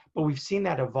companies. But we've seen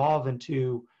that evolve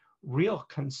into real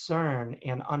concern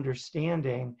and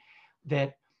understanding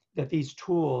that these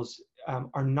tools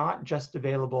are not just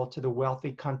available to the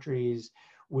wealthy countries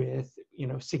with, you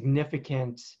know,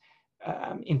 significant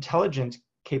intelligence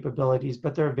capabilities,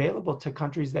 but they're available to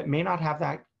countries that may not have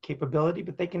that capability,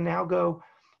 but they can now go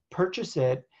purchase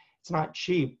it. It's not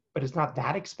cheap, but it's not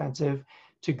that expensive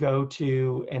to go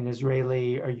to an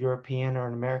Israeli or European or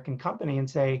an American company and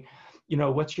say, you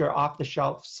know, what's your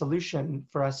off-the-shelf solution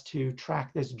for us to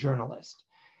track this journalist?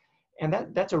 And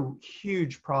that's a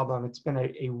huge problem. It's been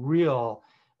a real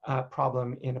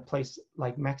problem in a place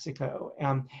like Mexico.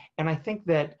 And I think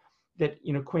that,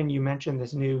 you know, Quinn, you mentioned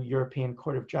this new European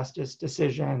Court of Justice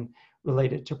decision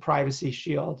related to Privacy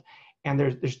Shield. And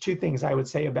there's two things I would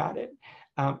say about it.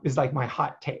 Is like my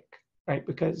hot take, right?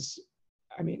 Because,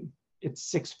 I mean,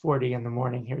 it's 6:40 in the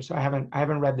morning here, so I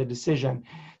haven't read the decision.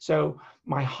 So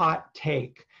my hot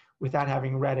take, without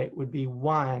having read it, would be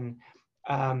one,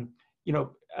 you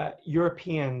know,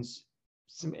 Europeans,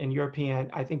 and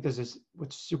European, I think this is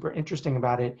what's super interesting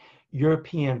about it,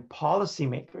 European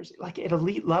policymakers, like at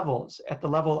elite levels, at the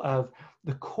level of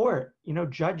the court, you know,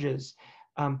 judges,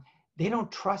 they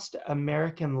don't trust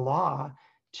American law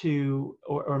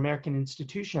or American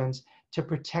institutions to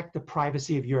protect the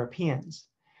privacy of Europeans.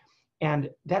 And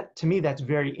that, to me, that's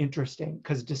very interesting,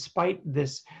 because despite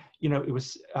this, you know, it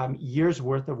was years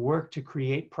worth of work to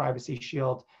create Privacy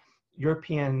Shield,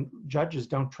 European judges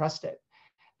don't trust it.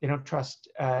 They don't trust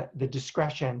the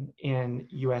discretion in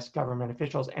US government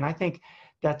officials. And I think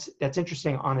that's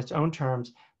interesting on its own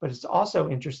terms, but it's also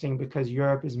interesting because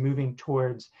Europe is moving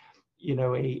towards, you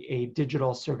know, a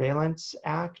digital surveillance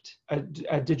act,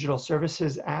 a digital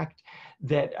services act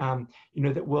that, you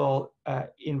know, that will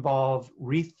involve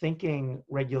rethinking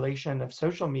regulation of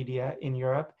social media in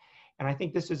Europe. And I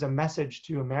think this is a message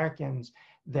to Americans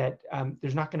that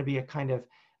there's not going to be a kind of,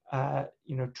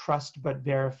 you know, trust but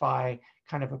verify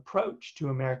kind of approach to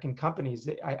American companies.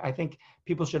 I think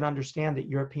people should understand that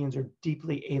Europeans are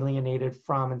deeply alienated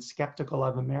from and skeptical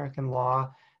of American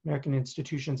law, American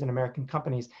institutions, and American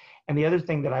companies. And the other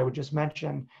thing that I would just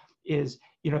mention is,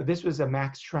 you know, this was a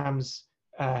Max Schrems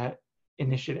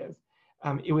initiative.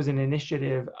 It was an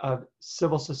initiative of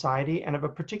civil society and of a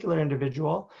particular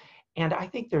individual. And I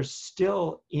think there's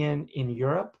still in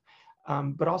Europe,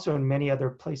 but also in many other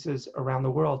places around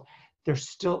the world, there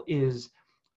still is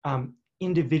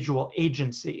individual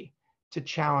agency to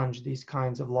challenge these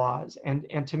kinds of laws.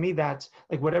 And to me, that's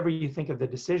like, whatever you think of the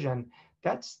decision,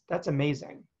 that's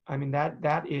amazing. I mean,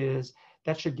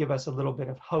 that should give us a little bit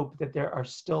of hope that there are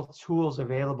still tools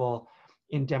available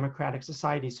in democratic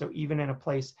society. So even in a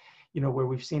place, you know, where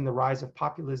we've seen the rise of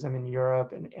populism in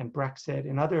Europe and Brexit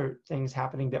and other things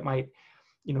happening that might,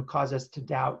 you know, cause us to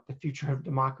doubt the future of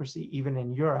democracy, even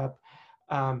in Europe,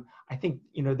 I think,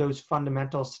 you know, those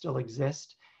fundamentals still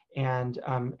exist and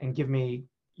give me,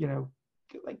 you know,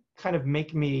 like kind of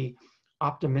make me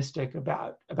optimistic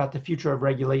about the future of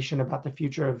regulation, about the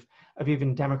future of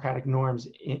even democratic norms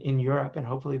in Europe. And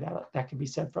hopefully that can be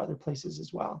said for other places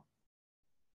as well.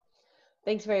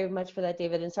 Thanks very much for that,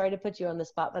 David. And sorry to put you on the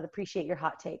spot, but appreciate your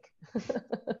hot take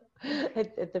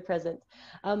at the present.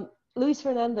 Luis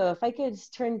Fernando, if I could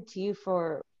turn to you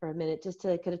for a minute, just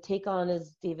to kind of take on,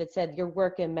 as David said, your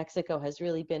work in Mexico has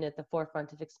really been at the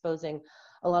forefront of exposing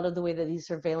a lot of the way that these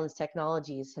surveillance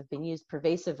technologies have been used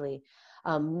pervasively,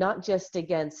 not just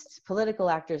against political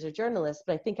actors or journalists,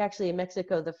 but I think actually in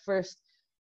Mexico, the first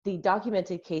the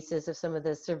documented cases of some of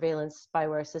the surveillance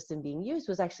spyware system being used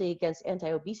was actually against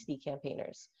anti-obesity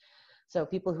campaigners. So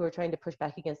people who are trying to push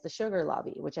back against the sugar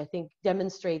lobby, which I think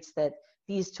demonstrates that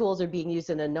these tools are being used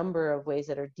in a number of ways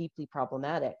that are deeply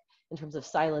problematic in terms of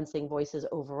silencing voices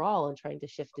overall and trying to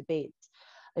shift debates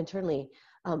internally.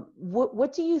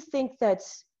 What do you think that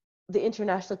the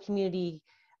international community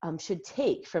should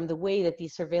take from the way that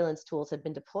these surveillance tools have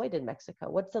been deployed in Mexico?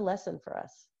 What's the lesson for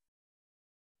us?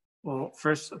 Well,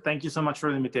 first, thank you so much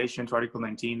for the invitation to Article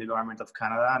 19, the Government of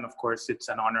Canada. And of course, it's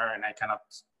an honor, and I cannot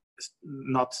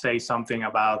not say something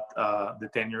about the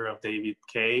tenure of David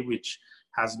Kaye, which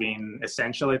has been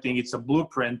essential. I think it's a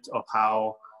blueprint of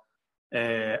how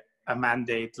a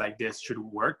mandate like this should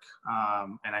work.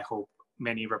 And I hope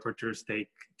many rapporteurs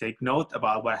take note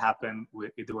about what happened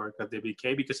with the work of David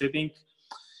Kaye, because I think,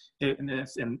 in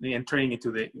entering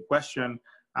into the question,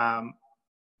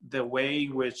 the way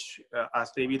in which,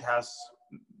 as David has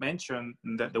mentioned,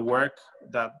 the work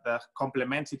that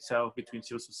complements itself between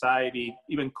civil society,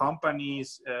 even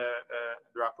companies, the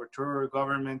rapporteur,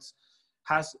 governments,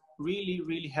 has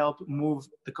really helped move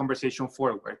the conversation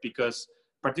forward, because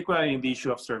particularly in the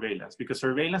issue of surveillance, because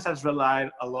surveillance has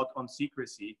relied a lot on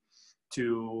secrecy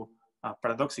to,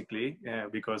 paradoxically,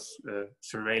 because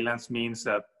surveillance means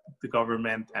that the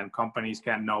government and companies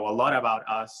can know a lot about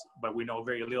us, but we know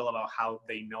very little about how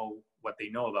they know what they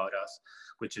know about us,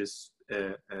 which is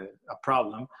a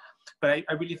problem. But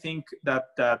I really think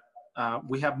that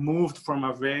we have moved from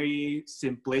a very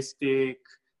simplistic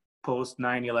post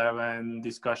 9/11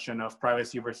 discussion of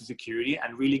privacy versus security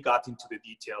and really got into the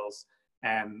details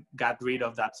and got rid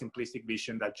of that simplistic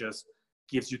vision that just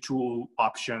gives you two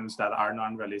options that are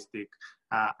non-realistic,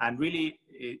 and really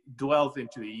dwells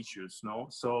into the issues. No,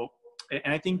 so,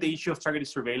 and I think the issue of targeted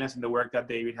surveillance and the work that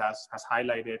David has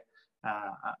highlighted.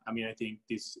 I mean, I think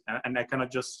this, and I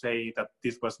cannot just say that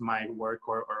this was my work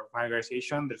or my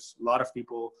organization. There's a lot of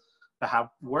people that have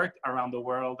worked around the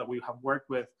world that we have worked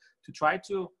with to try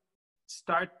to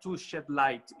start to shed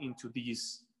light into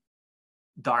these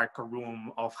dark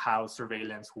room of how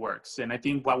surveillance works. And I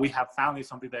think what we have found is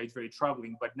something that is very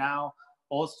troubling. But now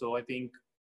also, I think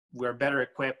we're better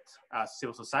equipped as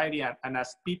civil society and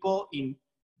as people in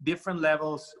different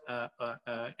levels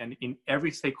and in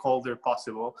every stakeholder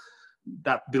possible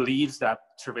that believes that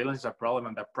surveillance is a problem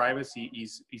and that privacy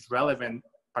is relevant,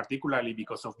 particularly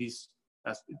because of these,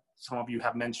 as some of you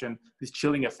have mentioned, these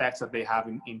chilling effects that they have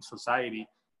in society,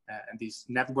 and these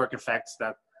network effects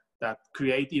that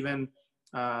create even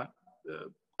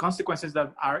consequences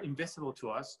that are invisible to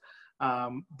us.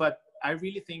 But I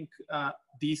really think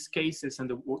these cases and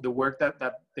the work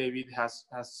that David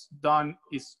has done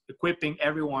is equipping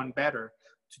everyone better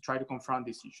to try to confront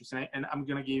these issues. And I'm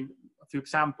going to give a few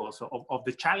examples of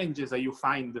the challenges that you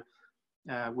find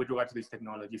with regard to this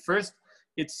technology. First,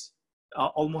 it's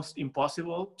almost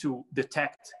impossible to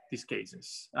detect these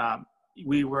cases.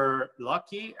 We were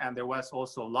lucky, and there was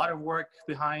also a lot of work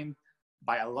behind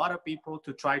by a lot of people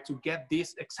to try to get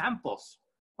these examples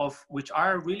of which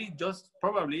are really just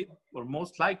probably, or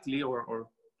most likely, or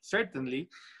certainly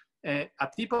a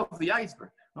tip of the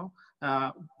iceberg. No?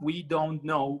 We don't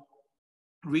know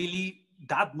really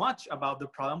that much about the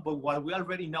problem, but what we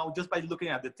already know just by looking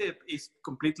at the tip is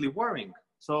completely worrying.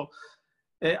 So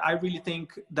I really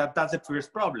think that that's the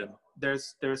first problem. They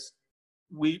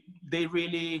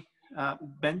really,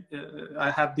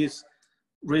 I have this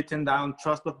written down,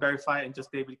 trust but verify, and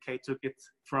just David Kaye took it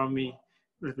from me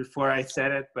before I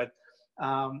said it. But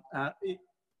I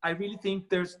really think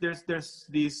there's this,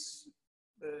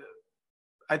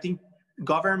 I think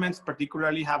governments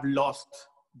particularly have lost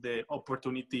the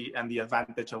opportunity and the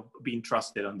advantage of being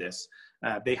trusted on this.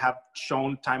 They have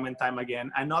shown time and time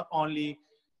again, and not only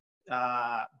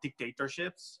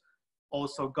dictatorships,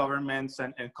 also governments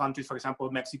and countries, for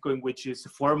example, Mexico, in which is a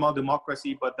formal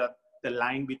democracy, but that the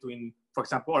line between, for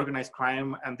example, organized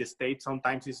crime and the state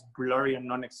sometimes is blurry and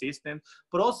non-existent.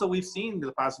 But also we've seen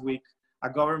the past week a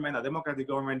government, a democratic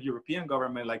government, European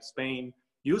government like Spain,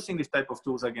 using this type of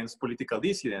tools against political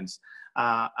dissidents.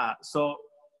 So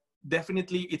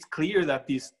definitely it's clear that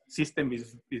this system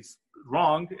is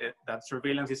wrong, that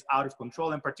surveillance is out of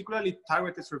control, and particularly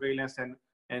targeted surveillance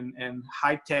and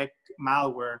high-tech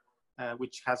malware,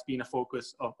 which has been a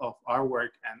focus of our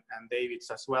work and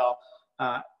David's as well,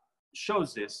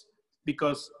 shows this,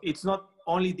 because it's not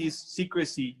only this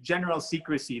secrecy, general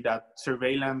secrecy that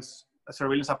surveillance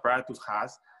apparatus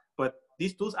has, but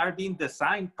these tools are being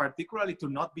designed particularly to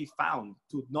not be found,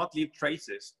 to not leave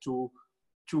traces, to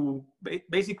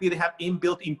basically they have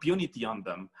inbuilt impunity on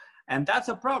them. And that's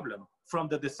a problem. From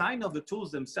the design of the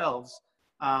tools themselves,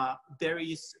 there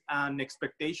is an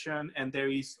expectation, and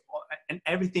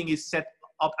everything is set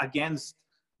up against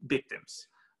victims.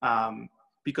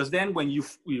 Because then when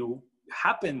you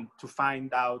happen to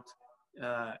find out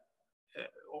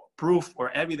proof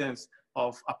or evidence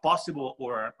of a possible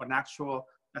or an actual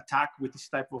attack with this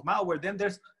type of malware, then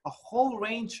there's a whole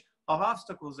range of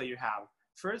obstacles that you have.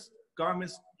 First,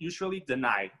 governments usually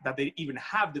deny that they even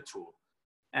have the tool.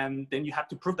 And then you have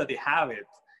to prove that they have it.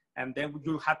 And then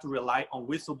you have to rely on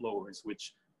whistleblowers,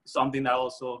 which is something that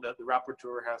also that the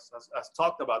Rapporteur has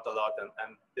talked about a lot,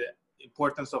 and the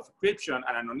importance of encryption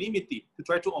and anonymity to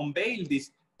try to unveil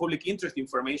this public interest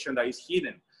information that is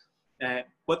hidden.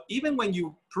 But even when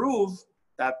you prove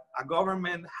that a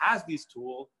government has this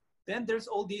tool, then there's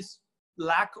all this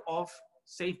lack of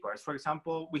safeguards. For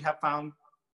example, we have found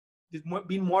it's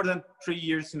been more than 3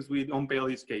 years since we unveiled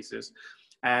these cases,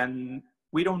 and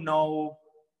we don't know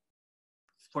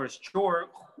for sure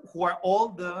who are all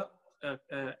the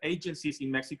agencies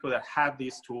in Mexico that had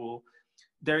this tool.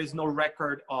 There is no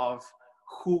record of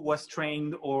who was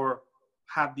trained or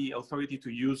had the authority to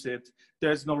use it.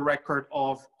 There's no record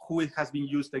of who it has been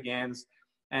used against.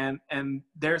 And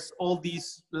there's all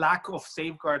these lack of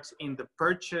safeguards in the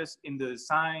purchase, in the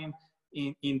design,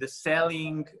 in the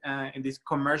selling, in this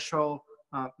commercial,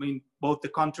 in both the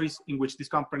countries in which these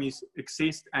companies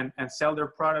exist and sell their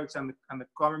products, and the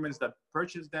governments that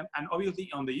purchase them, and obviously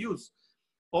on the use.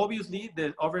 Obviously,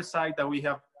 the oversight that we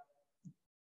have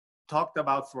talked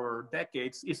about for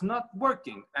decades is not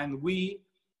working, and we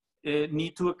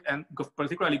need to, and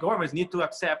particularly governments need to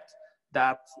accept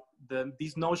that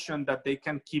this notion that they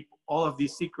can keep all of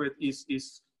these secret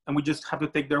is, and we just have to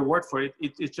take their word for it.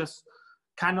 It just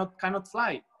cannot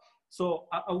fly. So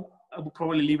I will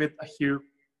probably leave it here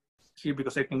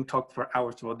because I can talk for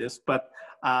hours about this. But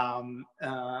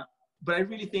I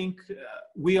really think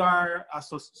we are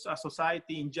as a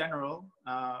society in general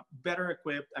better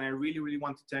equipped, and I really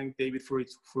want to thank David for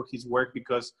his work,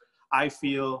 because I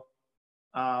feel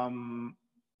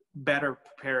better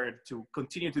prepared to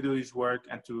continue to do his work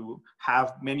and to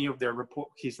have many of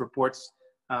his reports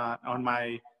on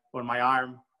my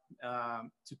arm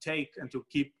to take and to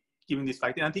keep giving this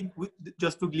fight. And I think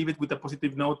just to leave it with a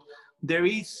positive note, there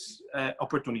is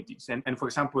opportunities. And for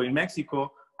example, in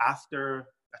Mexico, after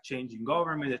a change in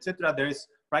government, etc., there is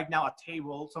right now a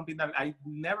table, something that I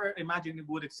never imagined it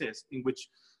would exist, in which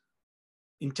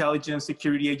intelligence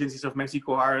security agencies of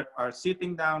Mexico are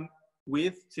sitting down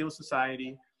with civil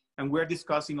society, and we're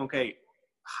discussing, okay,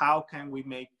 how can we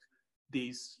make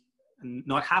this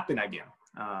not happen again?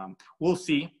 We'll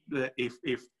see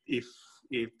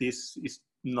if this is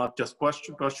not just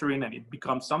posturing and it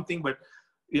becomes something, but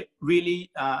it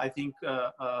really, I think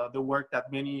the work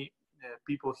that many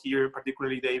people here,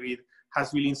 particularly David,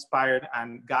 has really inspired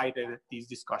and guided this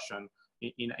discussion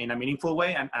in a meaningful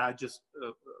way. And I just,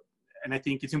 and I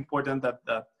think it's important that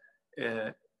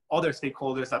other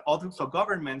stakeholders, that also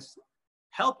governments,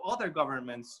 help other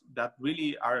governments that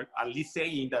really are at least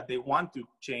saying that they want to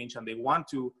change and they want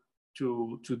to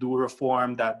do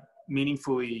reform that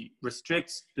meaningfully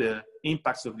restricts the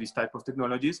impacts of these type of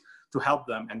technologies, to help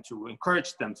them and to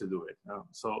encourage them to do it.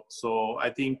 So I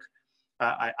think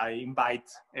I invite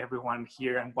everyone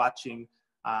here and watching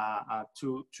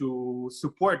to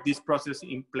support this process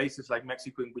in places like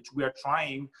Mexico, in which we are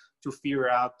trying to figure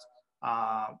out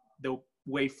the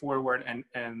way forward, and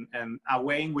a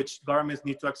way in which governments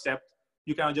need to accept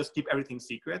you cannot just keep everything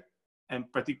secret. And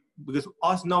because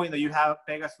us knowing that you have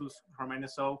Pegasus from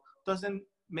NSO doesn't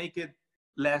make it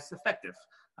less effective.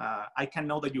 I can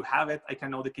know that you have it, I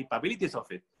can know the capabilities of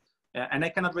it, and I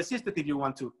cannot resist it if you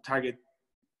want to target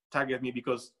me,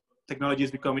 because technology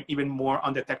is becoming even more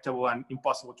undetectable and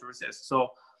impossible to resist. So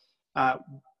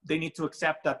they need to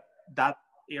accept that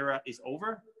era is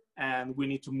over, and we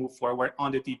need to move forward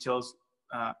on the details,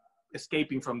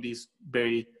 escaping from these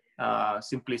very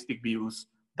simplistic views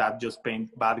that just paint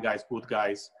bad guys, good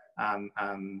guys,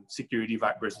 and security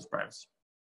versus privacy.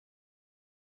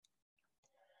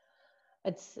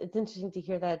 It's interesting to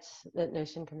hear that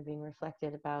notion kind of being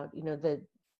reflected about, the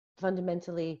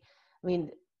fundamentally, I mean,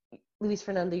 Luis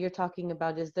Fernando, you're talking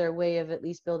about, is there a way of at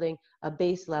least building a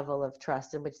base level of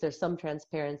trust in which there's some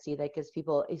transparency that gives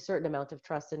people a certain amount of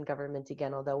trust in government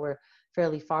again, although we're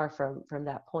fairly far from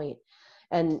that point.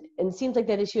 And it seems like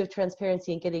that issue of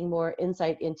transparency and getting more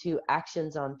insight into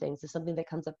actions on things is something that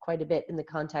comes up quite a bit in the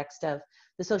context of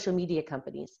the social media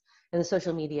companies and the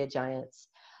social media giants,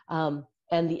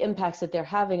 and the impacts that they're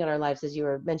having on our lives, as you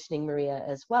were mentioning, Maria,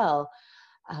 as well.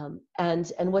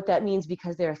 And what that means,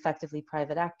 because they're effectively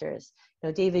private actors.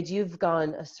 David, you've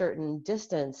gone a certain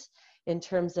distance in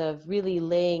terms of really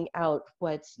laying out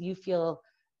what you feel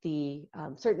the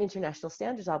certain international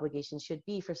standards obligations should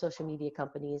be for social media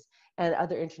companies and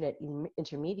other internet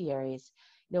intermediaries.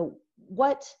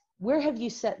 Where have you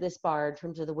set this bar in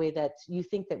terms of the way that you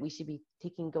think that we should be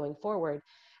taking going forward?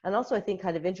 And also, I think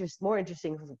kind of more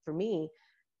interesting for me,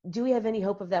 do we have any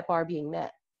hope of that bar being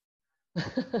met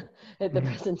at the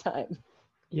present time?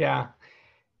 Yeah,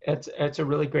 it's a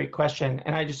really great question.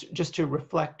 And I just to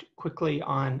reflect quickly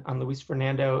on Luis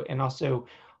Fernando and also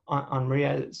on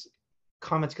Maria's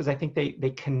comments, because I think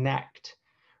they connect,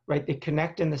 right? They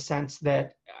connect in the sense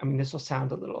that, I mean, this will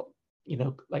sound a little,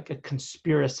 like a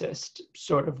conspiracist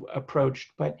sort of approach,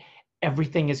 but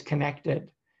everything is connected,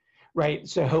 right?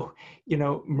 So,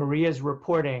 Maria's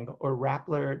reporting or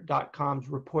Rappler.com's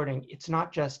reporting, it's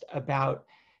not just about,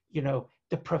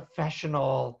 the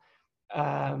professional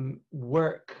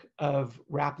work of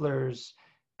Rappler's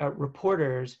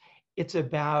reporters. It's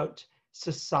about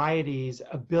society's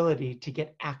ability to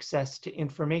get access to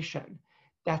information.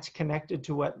 That's connected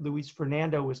to what Luis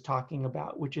Fernando was talking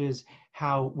about, which is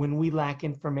how when we lack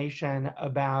information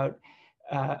about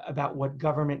what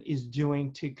government is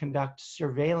doing to conduct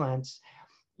surveillance,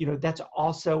 that's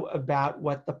also about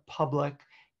what the public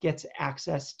gets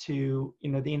access to,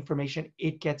 the information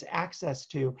it gets access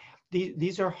to.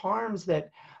 These are harms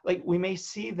that, like, we may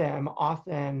see them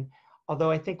often,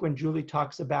 although I think when Julie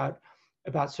talks about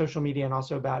social media and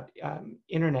also about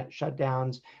internet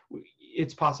shutdowns,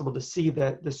 it's possible to see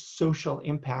the social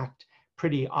impact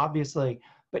pretty obviously.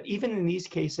 But even in these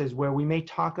cases where we may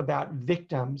talk about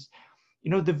victims,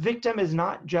 the victim is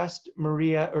not just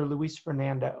Maria or Luis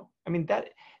Fernando. I mean, that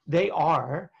they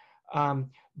are,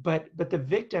 but the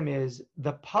victim is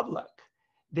the public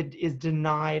that is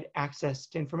denied access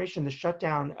to information. The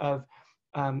shutdown of,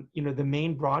 the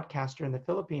main broadcaster in the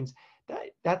Philippines,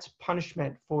 that's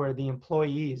punishment for the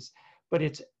employees, but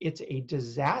it's a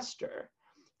disaster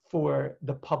for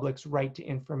the public's right to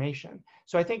information.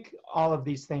 So I think all of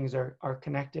these things are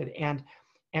connected, and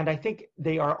I think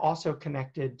they are also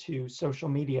connected to social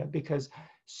media, because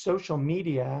social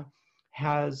media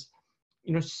has,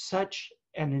 such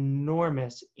an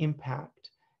enormous impact.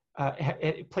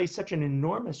 It plays such an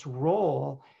enormous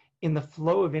role in the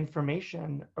flow of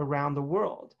information around the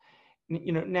world.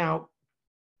 Now,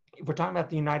 if we're talking about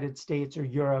the United States or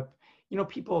Europe,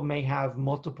 people may have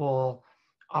multiple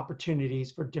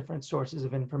opportunities for different sources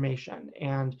of information.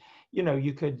 And,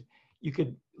 you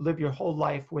could live your whole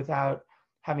life without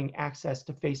having access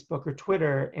to Facebook or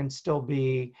Twitter and still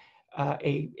be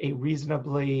a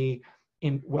reasonably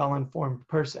well-informed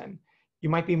person. You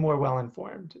might be more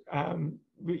well-informed.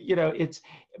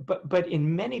 But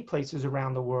in many places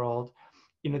around the world,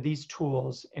 these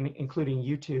tools, and including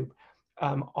YouTube,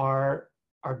 are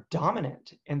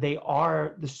dominant, and they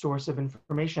are the source of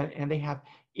information, and they have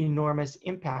enormous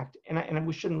impact. And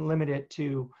we shouldn't limit it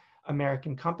to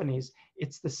American companies.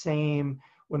 It's the same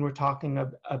when we're talking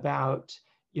about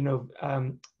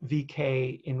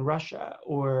VK in Russia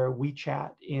or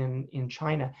WeChat in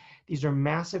China. These are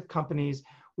massive companies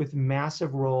with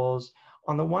massive roles.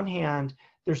 On the one hand,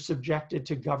 they're subjected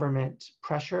to government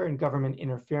pressure and government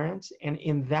interference. And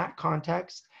in that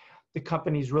context, the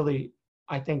companies really,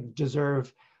 I think,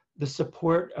 deserve the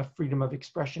support of freedom of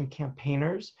expression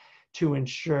campaigners to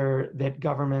ensure that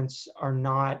governments are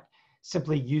not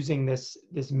simply using this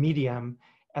medium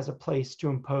as a place to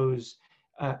impose,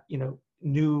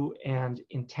 new and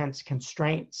intense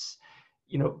constraints,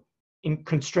 in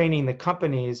constraining the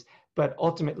companies, but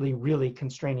ultimately really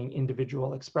constraining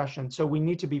individual expression. So we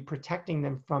need to be protecting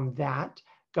them from that.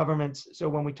 Governments, so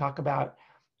when we talk about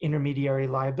intermediary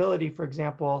liability, for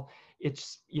example,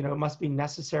 it's, it must be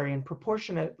necessary and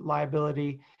proportionate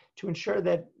liability to ensure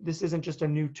that this isn't just a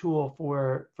new tool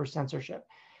for censorship.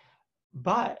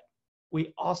 But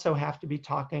we also have to be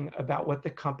talking about what the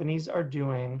companies are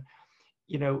doing,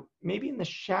 maybe in the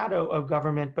shadow of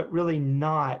government, but really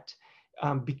not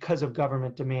because of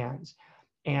government demands.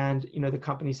 And, the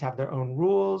companies have their own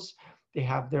rules. They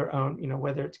have their own,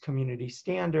 whether it's community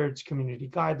standards, community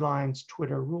guidelines,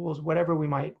 Twitter rules, whatever we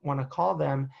might want to call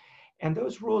them. And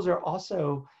those rules are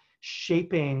also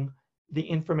shaping the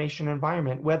information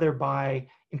environment, whether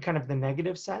in kind of the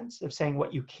negative sense of saying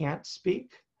what you can't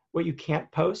speak, what you can't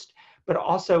post, but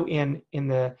also in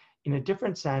a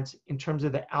different sense in terms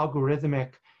of the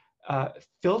algorithmic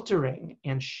filtering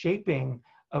and shaping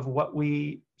of what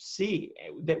we see.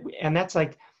 And that's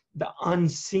like the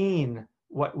unseen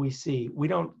what we see. We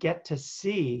don't get to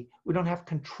see, we don't have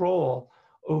control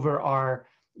over our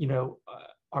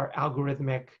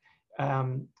algorithmic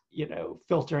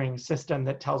filtering system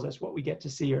that tells us what we get to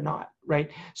see or not,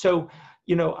 right? So,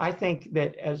 I think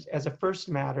that as a first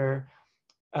matter,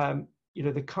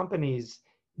 the companies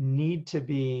need to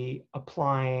be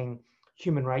applying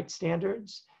human rights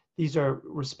standards. These are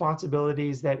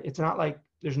responsibilities that it's not like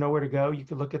there's nowhere to go. You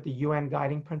could look at the UN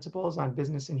guiding principles on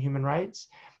business and human rights,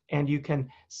 and you can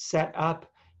set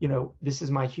up, this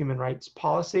is my human rights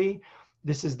policy.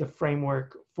 This is the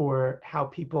framework for how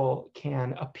people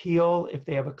can appeal if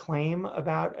they have a claim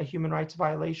about a human rights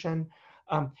violation.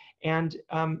 And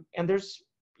there's,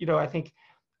 I think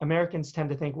Americans tend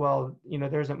to think, well,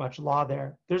 there isn't much law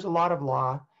there. There's a lot of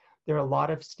law. There are a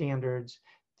lot of standards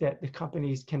that the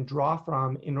companies can draw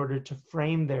from in order to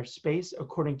frame their space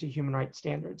according to human rights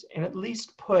standards, and at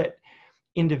least put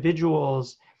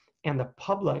individuals and the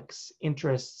public's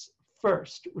interests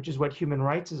first, which is what human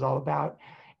rights is all about,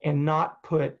 and not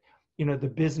put, the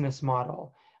business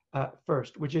model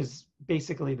first, which is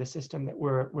basically the system that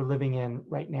we're living in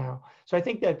right now. So I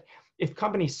think that if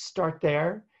companies start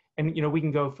there, and we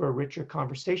can go for a richer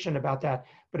conversation about that,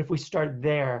 but if we start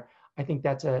there, I think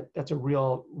that's a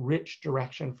real rich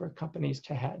direction for companies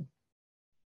to head.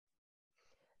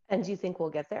 And do you think we'll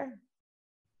get there?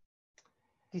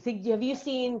 Have you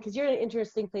seen, because you're in an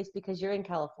interesting place because you're in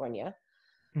California,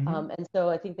 Mm-hmm. and so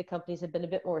I think the companies have been a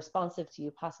bit more responsive to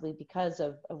you, possibly because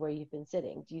of where you've been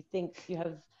sitting. Do you think you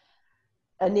have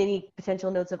any potential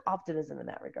notes of optimism in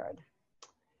that regard?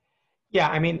 Yeah,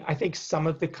 I think some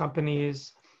of the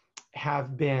companies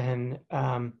have been,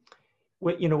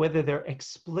 whether they're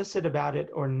explicit about it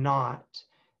or not,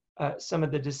 some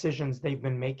of the decisions they've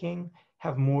been making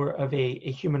have more of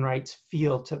a human rights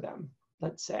feel to them,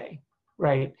 let's say,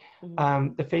 right?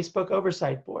 Mm-hmm. The Facebook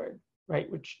Oversight Board,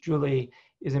 right, which Julie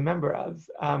is a member of.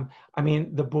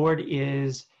 The board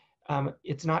is,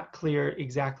 it's not clear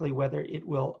exactly whether it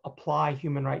will apply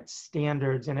human rights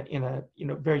standards in a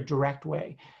very direct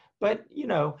way. But,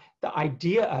 the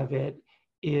idea of it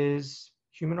is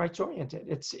human rights oriented.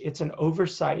 It's an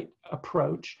oversight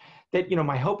approach that,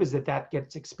 my hope is that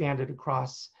gets expanded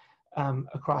across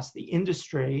the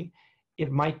industry.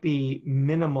 It might be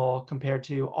minimal compared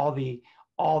to all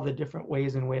the different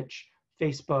ways in which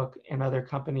Facebook and other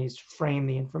companies frame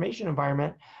the information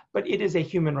environment, but it is a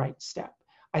human rights step.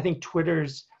 I think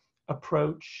Twitter's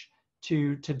approach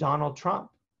to Donald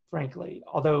Trump, frankly,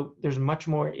 although there's much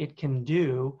more it can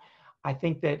do, I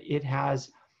think that it has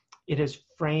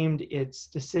framed its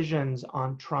decisions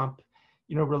on Trump,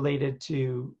 related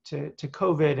to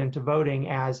COVID and to voting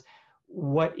as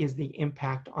what is the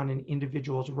impact on an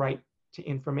individual's right to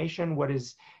information? What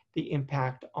is the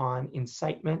impact on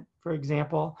incitement, for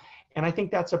example? And I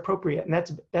think that's appropriate. And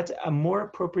that's a more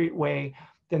appropriate way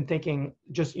than thinking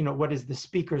just, what is the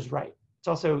speaker's right? It's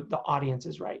also the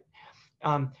audience's right.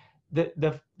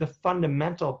 The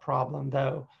fundamental problem,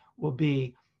 though, will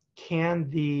be, can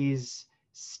these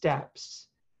steps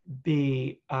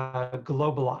be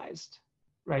globalized,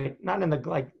 right? Not in the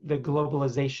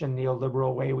globalization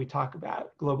neoliberal way we talk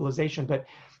about globalization, but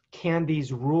can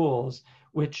these rules,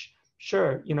 which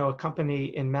sure, a company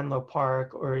in Menlo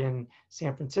Park or in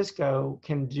San Francisco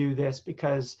can do this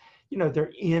because,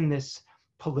 they're in this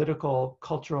political,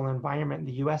 cultural environment in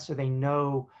the US, so they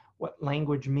know what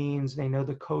language means, they know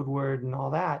the code word and all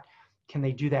that. Can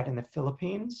they do that in the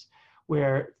Philippines,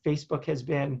 where Facebook has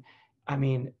been,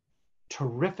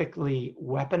 terrifically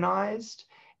weaponized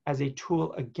as a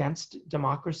tool against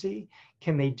democracy?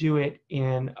 Can they do it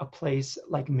in a place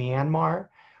like Myanmar,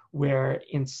 where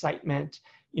incitement,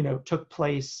 took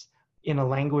place in a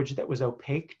language that was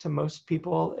opaque to most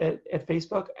people at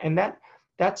Facebook? And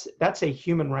that's a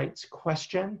human rights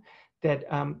question that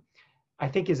I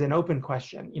think is an open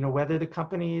question. Whether the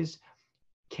companies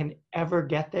can ever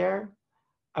get there,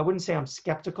 I wouldn't say I'm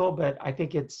skeptical, but I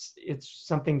think it's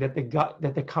something that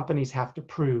the companies have to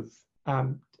prove.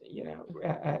 And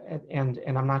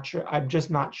I'm not sure. I'm just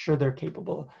not sure they're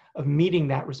capable of meeting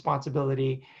that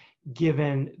responsibility,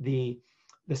 given the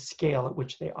scale at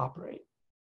which they operate.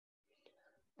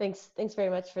 Thanks very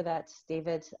much for that,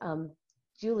 David.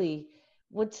 Julie,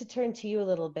 want to turn to you a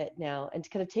little bit now and to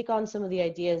kind of take on some of the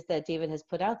ideas that David has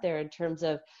put out there in terms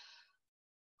of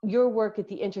your work at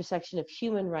the intersection of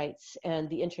human rights and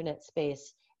the internet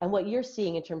space, and what you're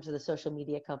seeing in terms of the social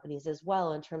media companies as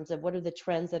well, in terms of what are the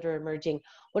trends that are emerging,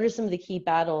 what are some of the key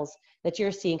battles that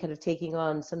you're seeing kind of taking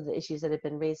on some of the issues that have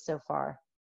been raised so far?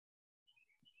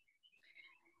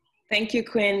 Thank you,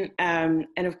 Quinn. And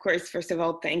of course, first of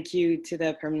all, thank you to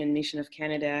the Permanent Mission of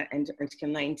Canada and to Article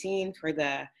 19 for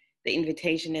the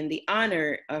invitation and the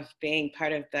honor of being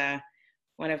part of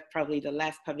one of probably the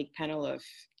last public panel of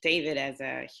David as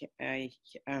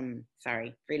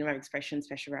Freedom of Expression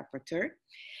Special Rapporteur.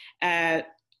 I,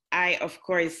 of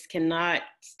course, cannot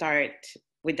start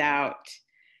without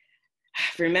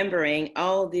remembering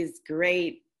all these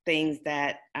great things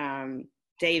that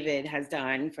David has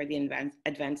done for the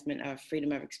advancement of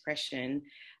freedom of expression.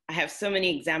 I have so many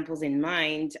examples in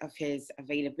mind of his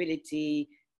availability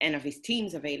and of his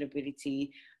team's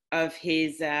availability, of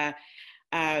his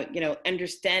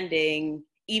understanding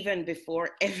even before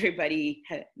everybody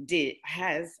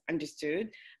has understood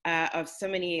of so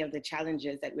many of the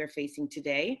challenges that we're facing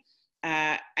today.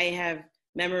 I have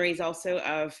memories also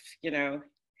of,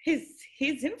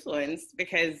 his influence,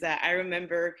 because I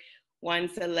remember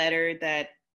once a letter that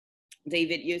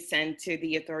David, you sent to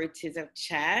the authorities of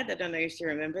Chad. I don't know if you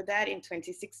remember that, in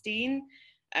 2016.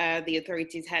 The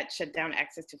authorities had shut down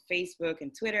access to Facebook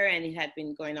and Twitter, and it had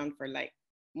been going on for like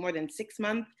more than 6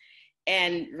 months.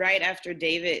 And right after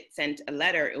David sent a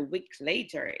letter, a week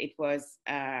later, it was,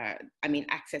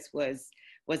 access was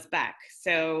back.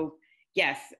 So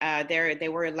yes,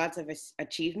 there were lots of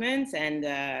achievements, and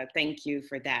thank you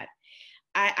for that.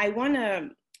 I want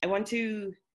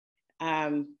to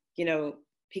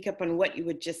pick up on what you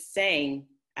were just saying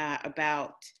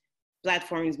about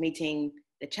platforms meeting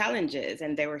the challenges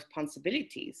and their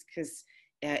responsibilities, because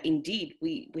indeed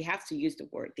we have to use the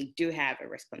word, they do have a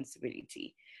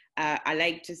responsibility. I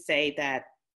like to say that,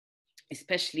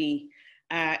 especially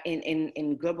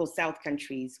in global South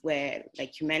countries where,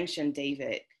 like you mentioned,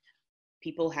 David,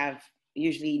 people have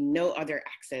usually no other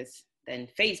access than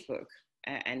Facebook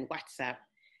and WhatsApp.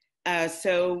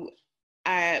 So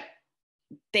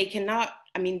they cannot,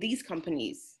 these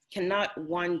companies cannot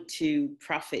want to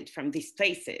profit from these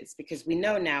places, because we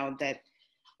know now that,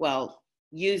 well,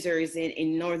 users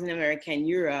in Northern America and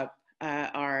Europe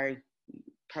are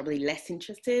probably less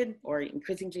interested, or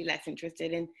increasingly less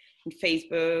interested in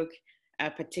Facebook,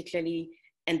 particularly,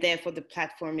 and therefore the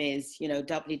platform is,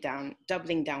 doubling down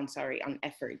on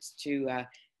efforts to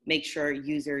make sure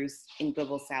users in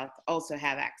Global South also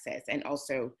have access, and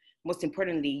also, most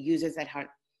importantly, users that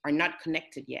are not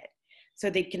connected yet. So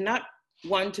they cannot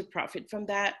want to profit from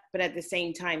that, but at the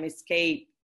same time escape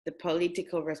the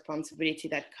political responsibility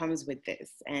that comes with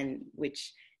this, and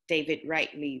which David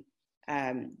rightly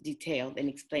detailed and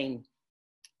explained.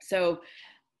 So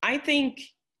I think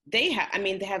they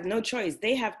have no choice.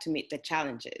 They have to meet the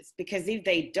challenges, because if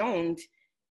they don't,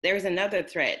 there's another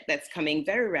threat that's coming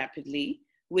very rapidly,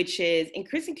 which is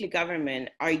increasingly government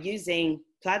are using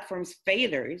platforms'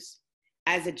 failures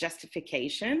as a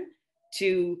justification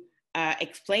to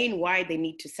explain why they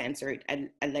need to censor it, and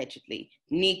allegedly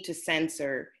need to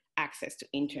censor access to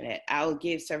internet. I'll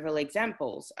give several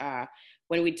examples.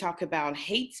 When we talk about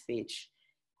hate speech,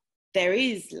 there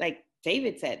is, like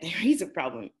David said, there is a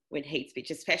problem with hate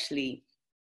speech, especially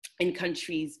in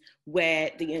countries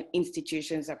where the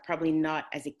institutions are probably not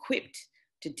as equipped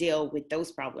to deal with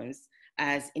those problems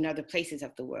as in other places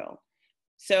of the world.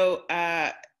 So,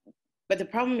 but the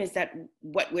problem is that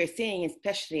what we're seeing,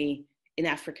 especially in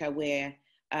Africa, where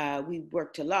we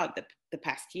worked a lot the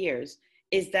past years,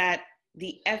 is that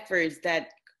the efforts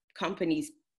that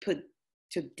companies put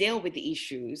to deal with the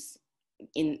issues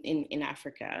in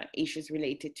Africa, issues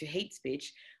related to hate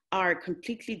speech, are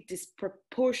completely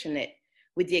disproportionate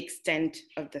with the extent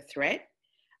of the threat.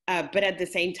 But at the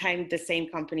same time, the same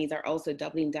companies are also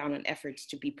doubling down on efforts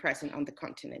to be present on the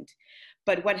continent.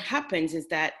 But what happens is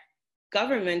that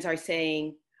governments are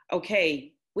saying,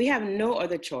 okay, we have no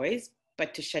other choice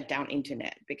but to shut down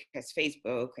internet, because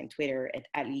Facebook and Twitter and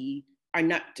Ali are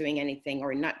not doing anything,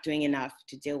 or not doing enough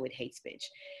to deal with hate speech.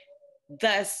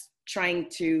 Thus trying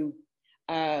to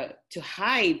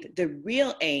hide the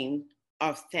real aim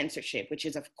of censorship, which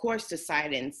is, of course, to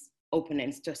silence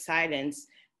opponents, to silence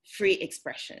free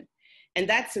expression. And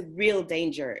that's a real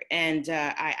danger. And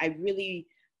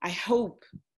I hope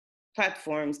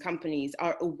platforms, companies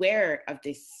are aware of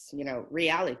this,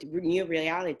 new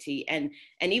reality, and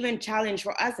even challenge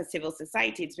for us as civil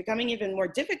society. It's becoming even more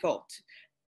difficult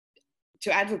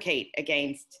to advocate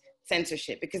against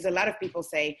censorship, because a lot of people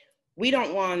say, we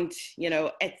don't want,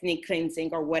 ethnic cleansing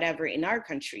or whatever in our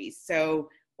countries. So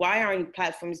why aren't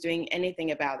platforms doing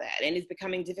anything about that? And it's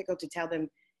becoming difficult to tell them,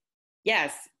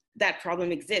 yes, that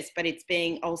problem exists, but it's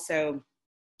being also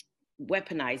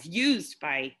weaponized, used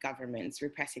by governments,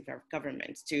 repressive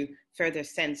governments, to further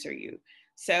censor you.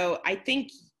 So I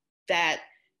think that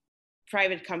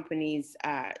private companies,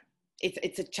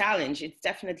 it's a challenge. It's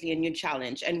definitely a new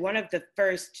challenge. And one of the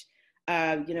first,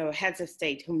 heads of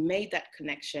state who made that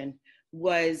connection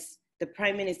was the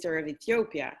Prime Minister of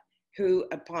Ethiopia, who,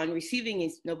 upon receiving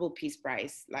his Nobel Peace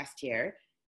Prize last year,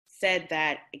 said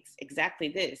that exactly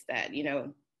this, that,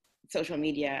 social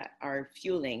media are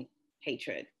fueling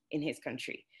hatred in his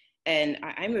country. And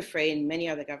I'm afraid many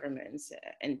other governments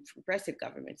and progressive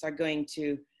governments are going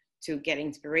to get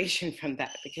inspiration from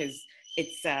that, because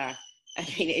it's I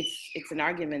mean, it's an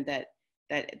argument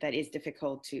that is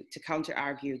difficult to counter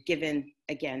argue, given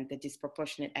again the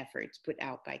disproportionate efforts put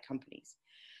out by companies.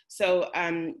 So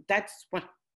that's one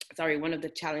of the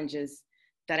challenges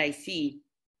that I see.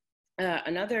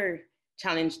 Another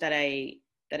challenge that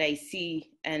I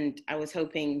see, and I was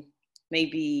hoping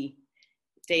maybe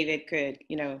David could,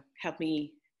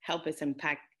 help us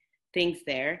unpack things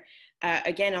there.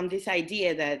 Again, on this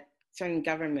idea that certain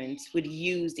governments would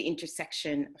use the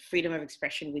intersection of freedom of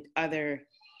expression with other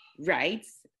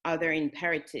rights, other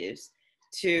imperatives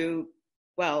to,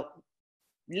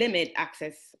 limit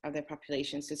access of their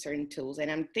populations to certain tools.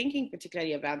 And I'm thinking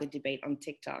particularly about the debate on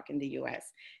TikTok in the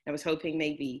US. I was hoping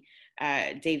maybe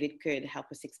David could help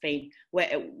us explain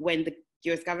when the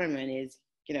US government is,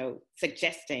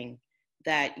 suggesting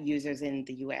that users in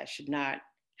the US should not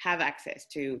have access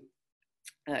to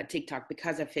TikTok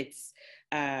because of its,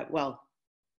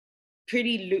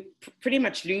 pretty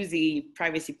much loose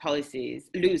privacy policies,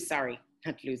 loose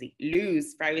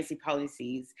privacy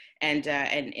policies, and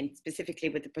specifically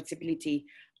with the possibility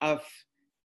of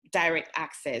direct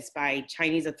access by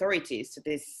Chinese authorities to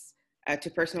this to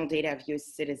personal data of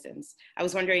US citizens. I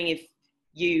was wondering if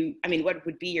what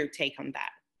would be your take on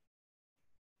that?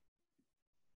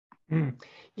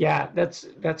 Yeah,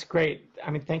 that's great. I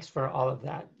mean, thanks for all of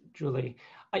that, Julie.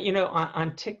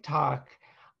 On TikTok,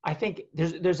 I think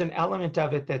there's an element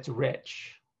of it that's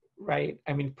rich, right?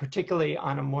 I mean, particularly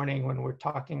on a morning when we're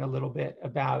talking a little bit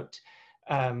about,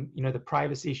 the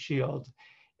Privacy Shield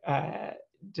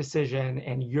decision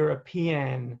and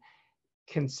European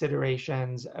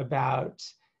considerations about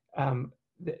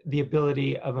the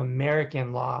ability of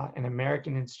American law and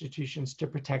American institutions to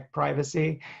protect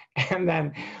privacy. And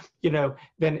then,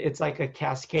 then it's like a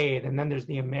cascade. And then there's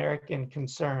the American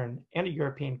concern and a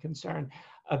European concern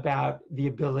about the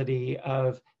ability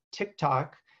of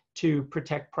TikTok to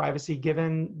protect privacy,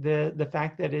 given the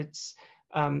fact that it's,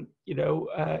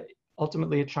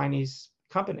 ultimately a Chinese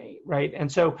company, right?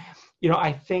 And so,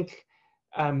 I think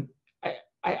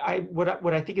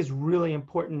what I think is really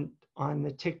important on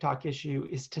the TikTok issue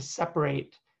is to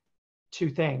separate two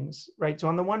things, right? So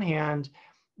on the one hand,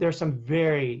 there's some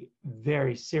very,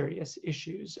 very serious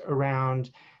issues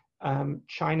around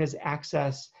China's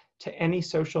access to any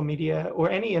social media or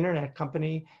any internet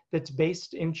company that's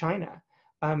based in China.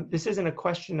 This isn't a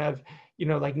question of,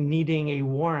 needing a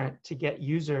warrant to get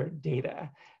user data.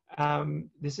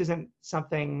 This isn't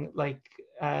something like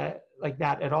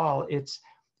that at all. It's,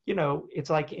 it's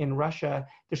like in Russia,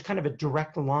 there's kind of a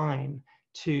direct line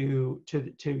to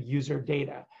user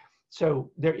data.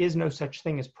 So there is no such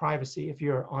thing as privacy if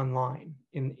you're online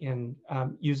in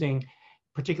using,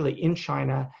 particularly in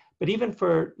China, but even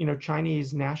for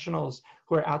Chinese nationals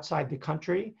who are outside the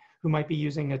country who might be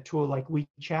using a tool like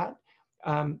WeChat,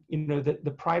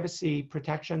 the privacy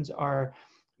protections are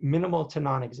minimal to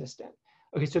non-existent.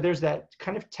 Okay, so there's that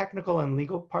kind of technical and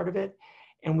legal part of it,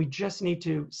 and we just need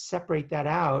to separate that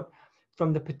out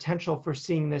from the potential for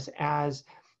seeing this as,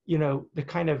 the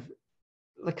kind of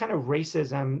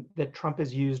racism that Trump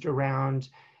has used around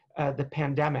the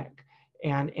pandemic,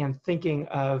 and thinking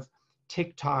of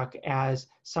TikTok as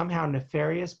somehow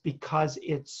nefarious because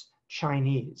it's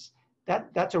Chinese.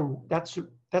 That's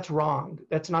wrong.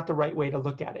 That's not the right way to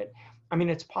look at it. I mean,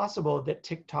 it's possible that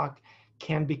TikTok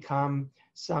can become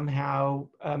somehow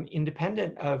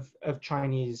independent of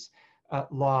Chinese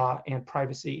law and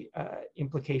privacy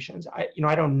implications.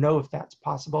 I don't know if that's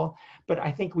possible, but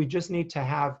I think we just need to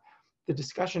have the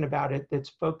discussion about it that's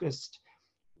focused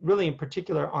really in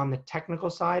particular on the technical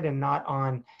side and not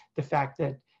on the fact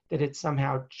that it's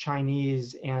somehow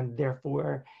Chinese and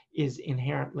therefore is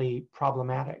inherently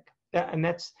problematic. And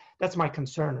that's my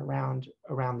concern around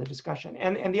the discussion.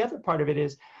 And the other part of it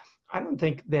is, I don't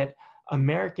think that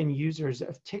American users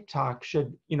of TikTok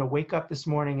should, wake up this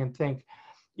morning and think,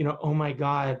 oh my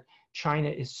God, China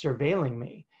is surveilling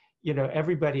me.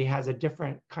 Everybody has a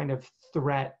different kind of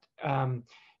threat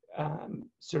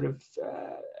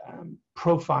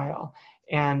profile.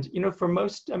 And, for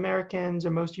most Americans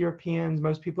or most Europeans,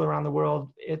 most people around the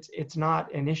world, it's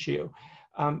not an issue.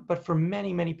 But for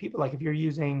many, many people, like if you're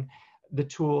using the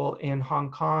tool in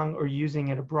Hong Kong or using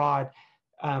it abroad,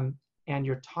 and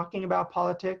you're talking about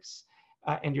politics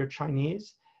and you're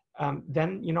Chinese,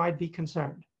 then, I'd be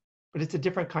concerned. But it's a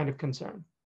different kind of concern.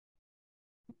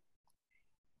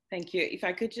 Thank you. If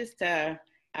I could just,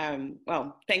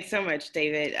 thanks so much,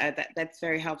 David. That's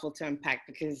very helpful to unpack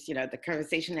because, the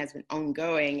conversation has been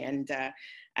ongoing and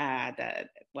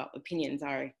opinions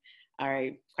are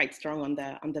quite strong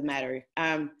on the matter.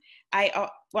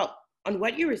 On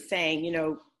what you were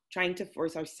saying, trying to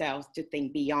force ourselves to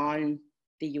think beyond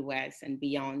the US and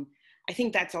beyond. I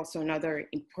think that's also another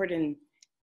important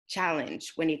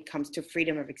challenge when it comes to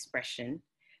freedom of expression.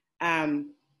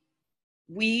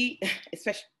 We,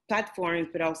 especially platforms,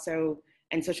 but also,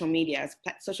 and social media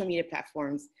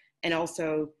platforms, and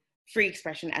also free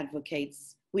expression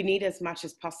advocates, we need as much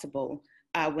as possible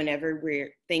whenever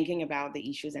we're thinking about the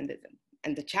issues and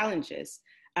the challenges,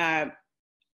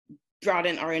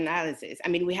 broaden our analysis. I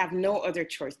mean, we have no other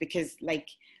choice because like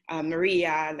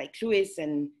Maria, like Luis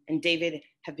and David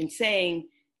have been saying,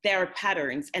 there are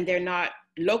patterns and they're not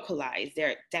localized.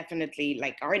 They're definitely,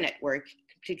 like our network,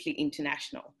 completely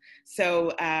international.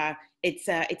 So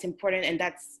it's important, and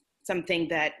that's something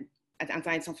that at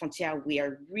Internet Sans Frontières we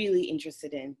are really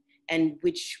interested in, and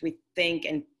which we think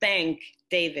and thank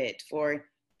David for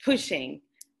pushing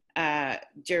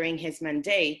during his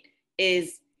mandate,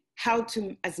 is how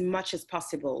to, as much as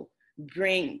possible,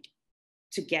 bring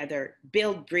together,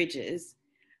 build bridges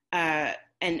and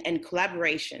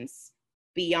collaborations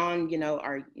beyond, you know,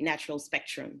 our natural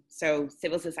spectrum. So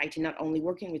civil society, not only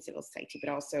working with civil society, but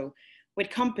also with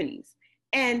companies,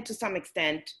 and to some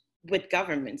extent with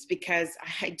governments, because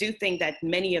I do think that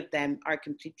many of them are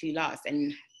completely lost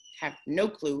and have no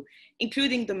clue,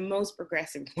 including the most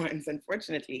progressive ones,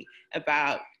 unfortunately,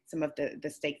 about some of the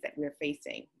stakes that we're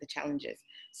facing, the challenges.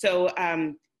 So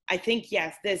I think,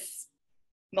 yes, this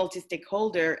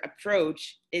multi-stakeholder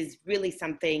approach is really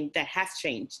something that has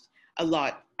changed a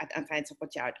lot at Internet Sans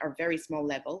Frontières at our very small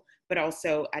level, but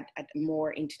also at a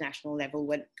more international level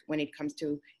when it comes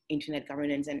to internet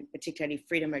governance and particularly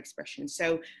freedom of expression.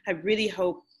 So I really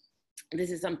hope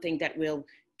this is something that will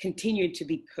continue to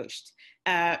be pushed.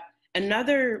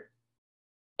 Another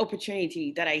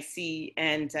opportunity that I see,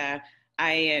 and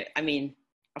I mean,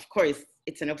 of course,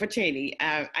 it's an opportunity.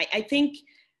 I think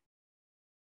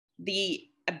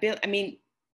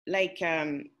like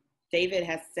David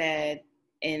has said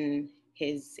in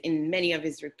many of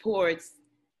his reports,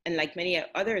 and like many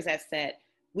others have said,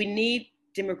 we need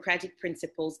democratic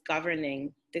principles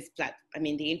governing this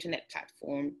the internet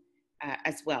platform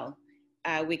as well.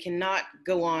 We cannot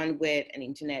go on with an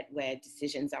internet where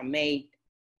decisions are made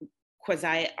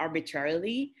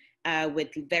quasi-arbitrarily with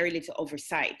very little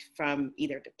oversight from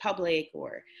either the public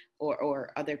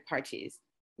or other parties,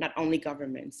 not only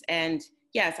governments. And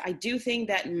yes, I do think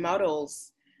that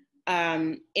models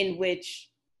in which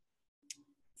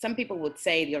some people would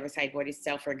say the oversight board is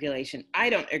self-regulation.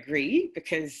 I don't agree,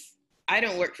 because I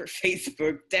don't work for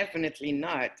Facebook, definitely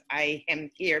not. I am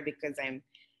here because I'm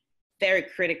very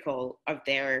critical of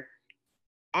their,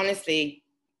 honestly,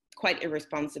 quite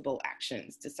irresponsible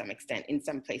actions to some extent in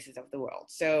some places of the world.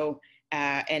 So,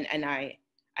 and I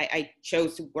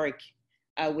chose to work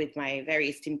with my very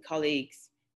esteemed colleagues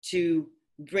to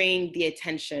bring the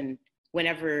attention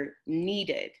whenever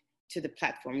needed to the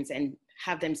platforms and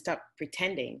have them stop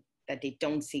pretending that they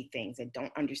don't see things and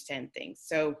don't understand things.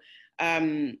 So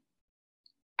I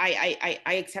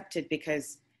accept it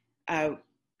because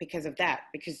of that,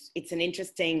 because it's an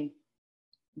interesting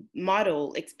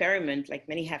model experiment, like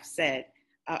many have said,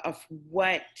 of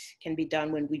what can be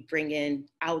done when we bring in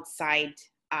outside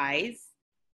eyes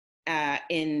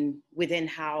within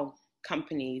how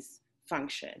companies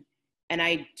function. And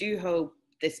I do hope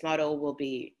this model will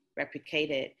be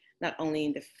replicated not only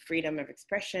in the freedom of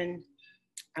expression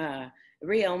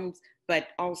realms, but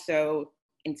also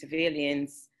in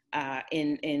civilians,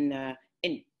 in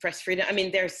press freedom. I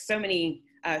mean, there's so many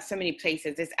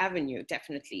places, this avenue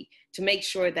definitely, to make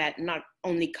sure that not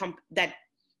only that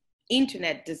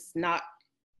internet does not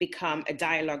become a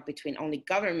dialogue between only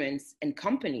governments and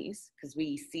companies, because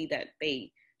we see that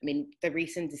the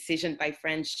recent decision by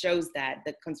France shows that,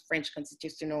 the French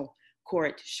Constitutional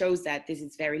Court shows that this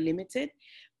is very limited,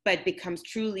 but becomes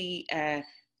truly a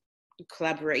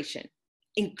collaboration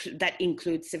that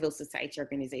includes civil society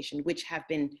organizations, which have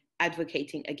been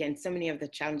advocating against so many of the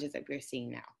challenges that we're seeing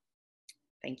now.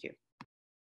 Thank you.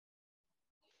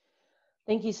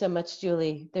 Thank you so much,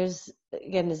 Julie. There's,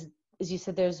 again, as you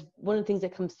said, there's one of the things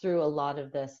that comes through a lot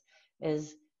of this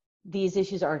is these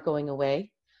issues aren't going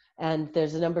away. And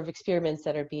there's a number of experiments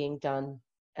that are being done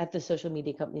at the social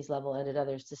media companies level and at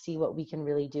others to see what we can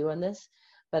really do on this.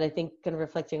 But I think, kind of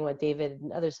reflecting on what David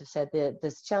and others have said,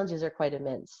 the challenges are quite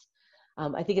immense.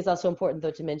 I think it's also important,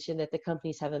 though, to mention that the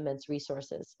companies have immense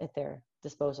resources at their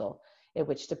disposal in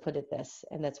which to put at this.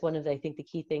 And that's one of, I think, the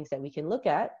key things that we can look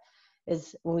at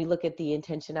is when we look at the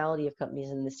intentionality of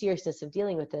companies and the seriousness of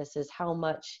dealing with this, is how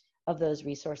much of those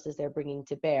resources they're bringing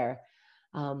to bear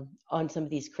on some of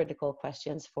these critical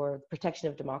questions for protection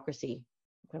of democracy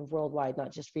kind of worldwide,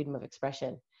 not just freedom of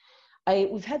expression.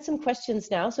 We've had some questions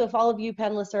now, so if all of you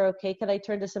panelists are okay, could I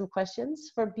turn to some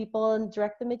questions from people and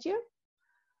direct them at you?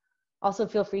 Also,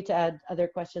 feel free to add other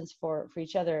questions for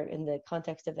each other in the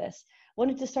context of this.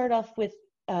 Wanted to start off with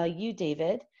you,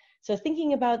 David. So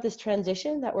thinking about this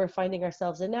transition that we're finding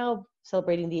ourselves in now,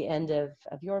 celebrating the end of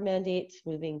your mandate,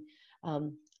 moving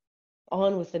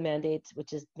on with the mandate,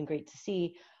 which has been great to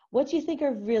see. What do you think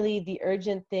are really the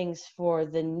urgent things for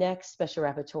the next Special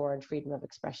Rapporteur on freedom of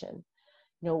expression?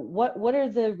 You know, what are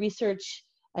the research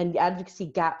and advocacy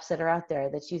gaps that are out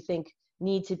there that you think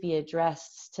need to be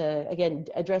addressed to, again,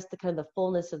 address the kind of the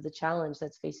fullness of the challenge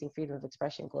that's facing freedom of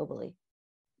expression globally?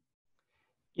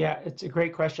 Yeah, it's a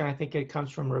great question. I think it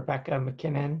comes from Rebecca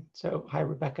McKinnon. So hi,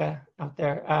 Rebecca out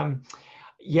there.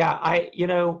 Yeah,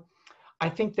 I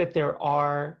think that there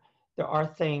are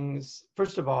things.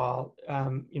 First of all,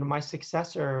 my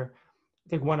successor, I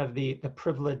think one of the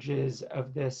privileges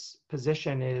of this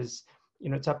position is,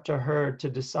 it's up to her to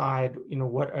decide,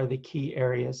 what are the key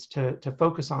areas to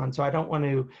focus on. So I don't want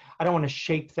to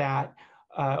shape that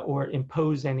or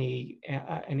impose any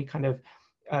kind of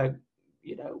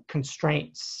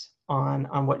constraints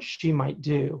on what she might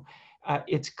do.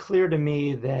 It's clear to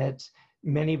me that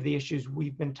many of the issues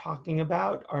we've been talking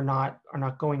about are not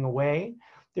going away.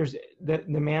 There's the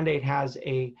mandate has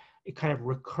a kind of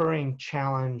recurring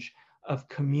challenge of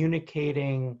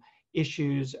communicating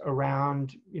issues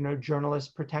around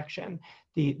journalist protection,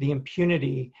 the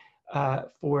impunity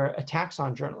for attacks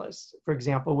on journalists, for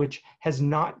example, which has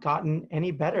not gotten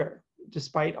any better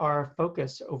despite our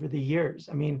focus over the years.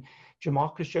 I mean,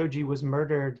 Jamal Khashoggi was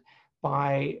murdered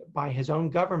by his own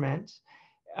government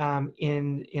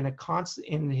in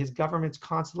his government's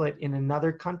consulate in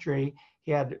another country.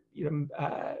 He had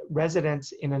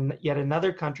residence in yet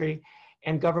another country,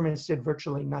 and governments did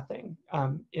virtually nothing.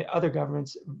 Other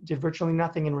governments did virtually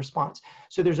nothing in response.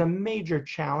 So there's a major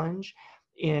challenge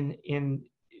in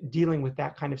dealing with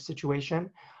that kind of situation.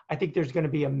 I think there's going to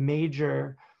be a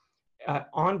major,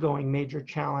 ongoing major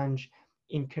challenge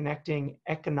in connecting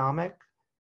economic,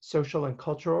 social, and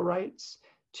cultural rights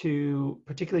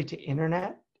particularly to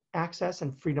internet access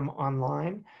and freedom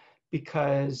online,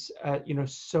 because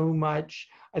so much.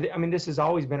 I mean, this has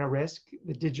always been a risk,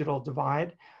 the digital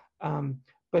divide.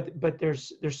 But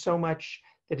there's so much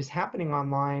that is happening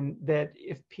online that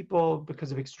if people,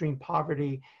 because of extreme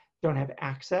poverty, don't have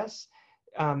access,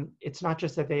 it's not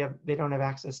just that they don't have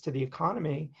access to the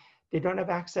economy, they don't have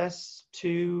access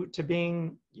to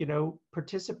being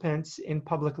participants in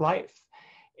public life.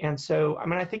 And so, I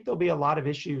mean, I think there'll be a lot of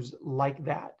issues like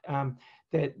that,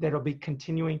 that'll be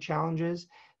continuing challenges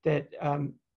that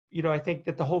I think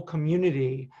that the whole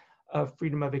community of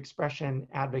freedom of expression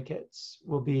advocates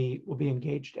will be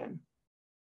engaged in.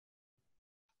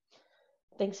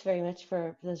 Thanks very much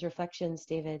for those reflections,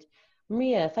 David.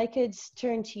 Maria, if I could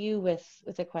turn to you with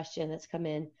a question that's come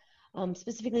in.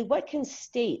 Specifically, what can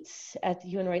states at the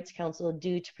Human Rights Council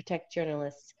do to protect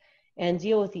journalists and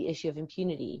deal with the issue of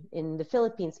impunity in the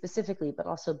Philippines specifically, but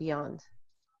also beyond?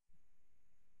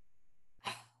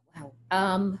 Wow.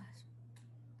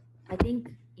 I think,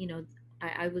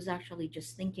 I was actually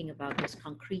just thinking about these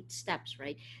concrete steps,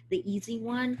 right? The easy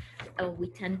one, we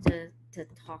tend to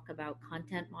talk about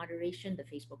content moderation, the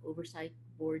Facebook Oversight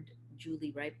Board,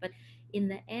 Julie, right? But in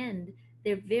the end,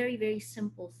 they're very, very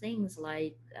simple things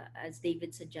like, as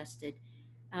David suggested,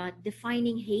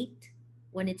 defining hate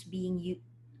when it's being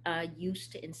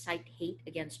used to incite hate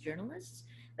against journalists,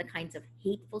 the kinds of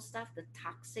hateful stuff, the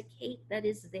toxic hate that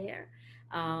is there.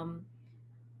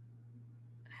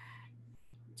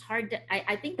 It's hard to,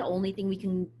 I think the only thing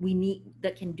we need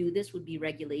that can do this would be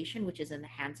regulation, which is in the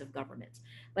hands of governments.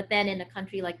 But then in a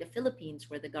country like the Philippines,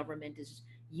 where the government is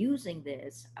using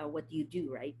this, what do you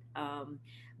do, right?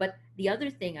 But the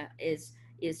other thing is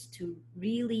to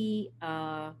really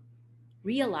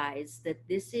realize that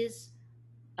this is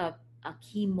a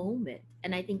key moment,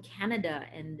 and I think Canada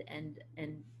and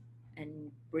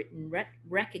Britain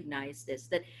recognize this,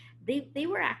 that they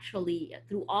were actually,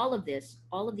 through all of these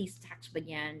attacks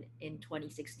began in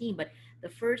 2016, but the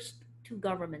first two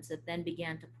governments that then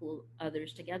began to pull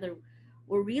others together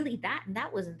were really that, and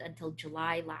that wasn't until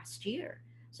July last year.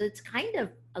 So it's kind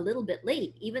of a little bit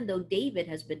late, even though David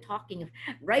has been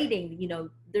writing,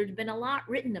 there's been a lot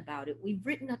written about it. We've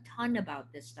written a ton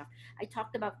about this stuff. I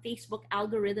talked about Facebook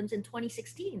algorithms in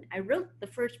 2016. I wrote the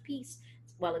first piece.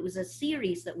 Well, it was a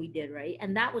series that we did, right?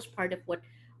 And that was part of what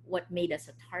made us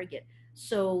a target.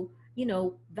 So,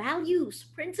 values,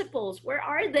 principles, where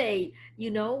are they?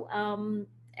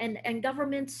 And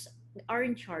governments are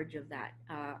in charge of that,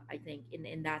 I think,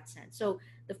 in that sense. So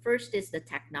the first is the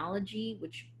technology,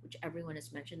 which everyone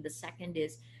has mentioned. The second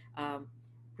is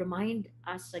remind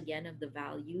us again of the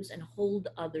values and hold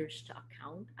others to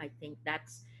account. I think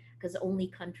that's because only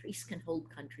countries can hold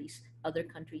other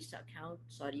countries to account.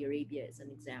 Saudi Arabia is an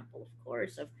example, of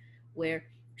course, of where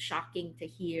shocking to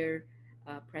hear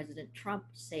President Trump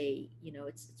say, you know,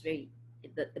 it's very,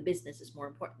 the business is more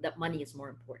important, that money is more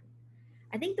important.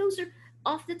 I think those are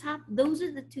off the top, those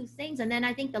are the two things. And then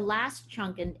I think the last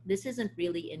chunk, and this isn't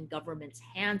really in government's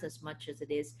hands as much as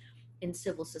it is in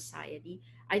civil society,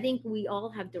 I think we all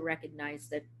have to recognize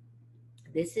that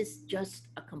this is just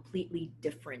a completely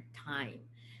different time.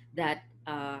 That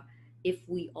if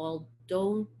we all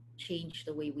don't change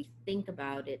the way we think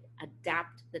about it,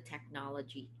 adapt the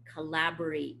technology,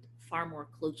 collaborate far more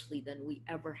closely than we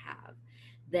ever have,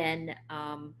 then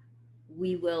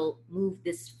we will move.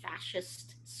 This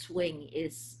fascist swing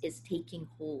is taking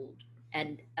hold,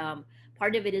 and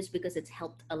part of it is because it's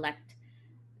helped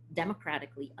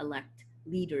democratically elect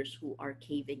leaders who are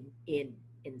caving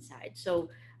inside. So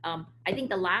I think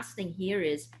the last thing here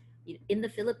is, in the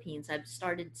Philippines, I've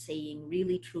started saying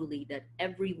really truly that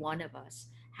every one of us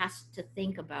has to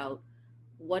think about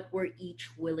what we're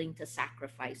each willing to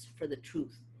sacrifice for the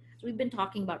truth. So we've been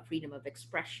talking about freedom of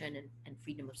expression and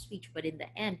freedom of speech, but in the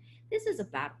end, this is a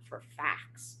battle for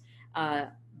facts.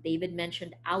 David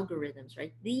mentioned algorithms,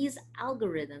 right? These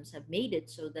algorithms have made it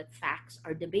so that facts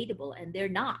are debatable, and they're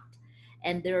not.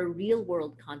 And there are real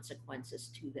world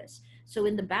consequences to this. So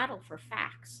in the battle for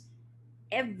facts,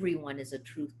 everyone is a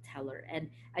truth teller. And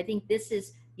I think this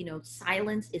is, you know,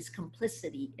 silence is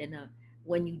complicity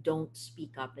when you don't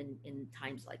speak up in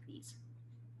times like these.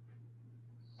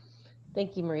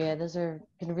 Thank you, Maria. Those are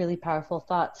really powerful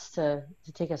thoughts to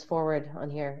take us forward on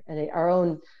here, and our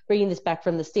own, bringing this back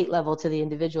from the state level to the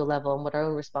individual level and what our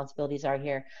own responsibilities are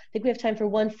here. I think we have time for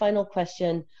one final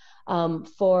question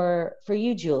for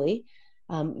you, Julie.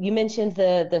 You mentioned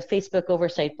the Facebook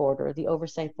Oversight Board, or the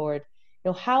Oversight Board.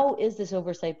 You know, how is this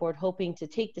Oversight Board hoping to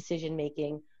take decision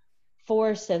making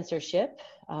for censorship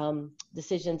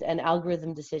decisions and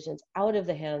algorithm decisions out of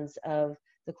the hands of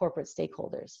the corporate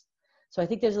stakeholders? So I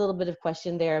think there's a little bit of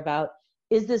question there about,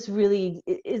 is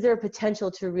there a potential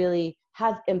to really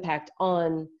have impact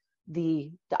on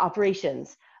the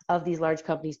operations of these large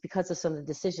companies because of some of the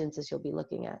decisions that you'll be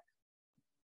looking at?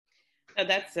 Oh,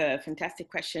 that's a fantastic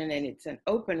question, and it's an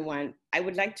open one. I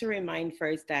would like to remind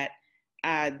first that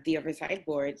the Oversight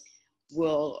Board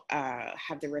will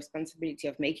have the responsibility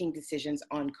of making decisions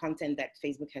on content that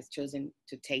Facebook has chosen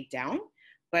to take down,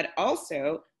 but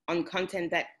also on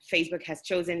content that Facebook has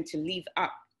chosen to leave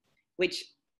up, which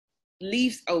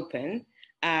leaves open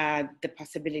the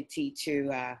possibility to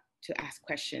ask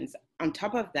questions. On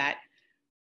top of that,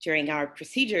 during our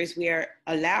procedures, we are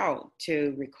allowed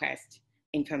to request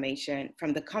information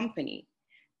from the company,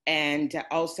 and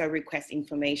also request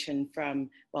information from,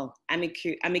 well,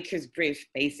 amicus brief,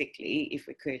 basically, if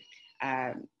we could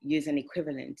use an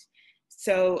equivalent.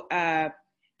 So I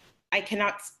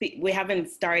cannot speak, we haven't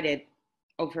started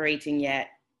operating yet,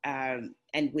 and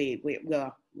we're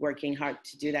working hard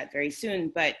to do that very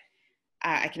soon, but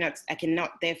I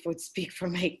cannot therefore speak for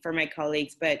my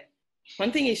colleagues. But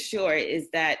one thing is sure is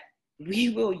that we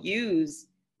will use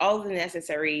all the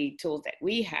necessary tools that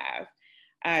we have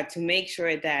to make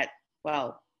sure that,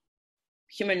 well,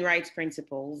 human rights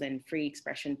principles and free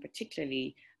expression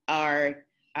particularly are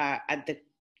at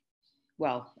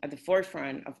the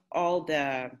forefront of all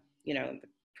the, the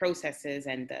processes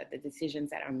and the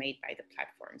decisions that are made by the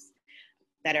platforms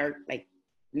that are like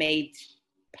made,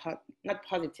 not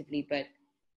positively, but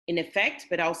in effect,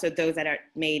 but also those that are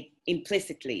made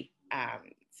implicitly,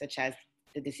 such as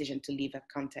the decision to leave up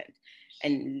content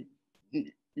and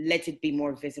let it be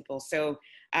more visible. So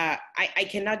I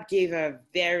cannot give a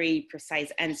very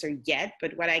precise answer yet,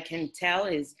 but what I can tell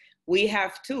is we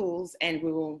have tools, and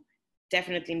we will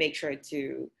definitely make sure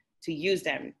to use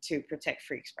them to protect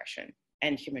free expression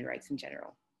and human rights in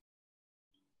general.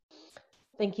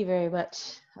 Thank you very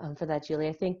much for that, Julie.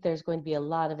 I think there's going to be a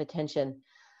lot of attention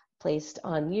placed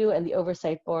on you and the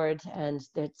Oversight Board, and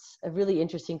it's a really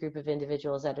interesting group of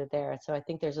individuals that are there. So I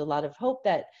think there's a lot of hope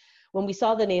that when we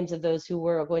saw the names of those who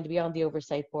were going to be on the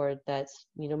Oversight Board, that,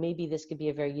 maybe this could be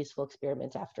a very useful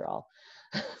experiment after all.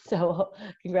 So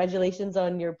congratulations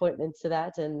on your appointment to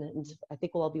that, and I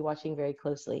think we'll all be watching very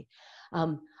closely.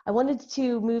 I wanted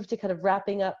to move to kind of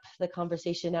wrapping up the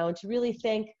conversation now, and to really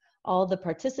thank all the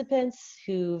participants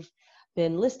who've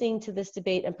been listening to this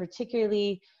debate, and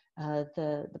particularly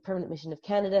the Permanent Mission of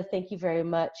Canada. Thank you very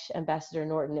much, Ambassador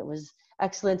Norton. It was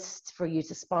excellent for you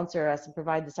to sponsor us and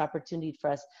provide this opportunity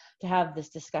for us to have this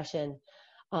discussion.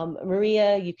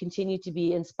 Maria, you continue to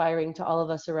be inspiring to all of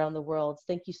us around the world.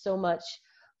 Thank you so much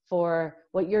for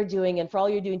what you're doing and for all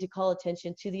you're doing to call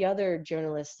attention to the other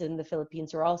journalists in the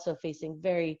Philippines who are also facing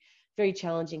very, very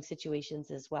challenging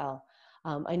situations as well.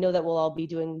 I know that we'll all be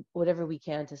doing whatever we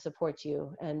can to support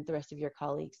you and the rest of your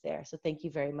colleagues there. So thank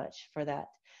you very much for that.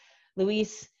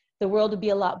 Luis, the world would be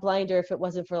a lot blinder if it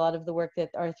wasn't for a lot of the work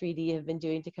that R3D have been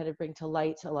doing to kind of bring to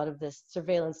light a lot of this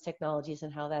surveillance technologies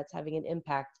and how that's having an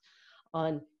impact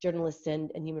on journalists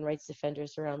and human rights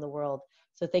defenders around the world.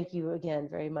 So thank you again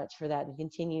very much for that, and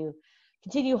continue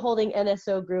holding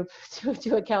NSO Group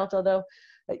to account, although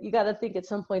you got to think at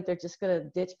some point they're just going to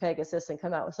ditch Pegasus and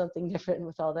come out with something different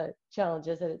with all the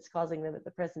challenges that it's causing them at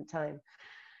the present time,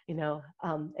 you know.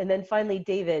 And then finally,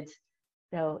 David,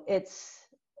 you know,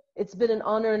 it's been an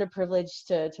honor and a privilege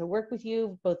to work with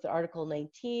you, both the Article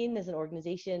 19 as an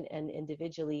organization and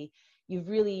individually. You've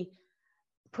really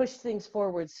pushed things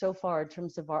forward so far in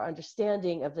terms of our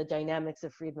understanding of the dynamics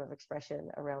of freedom of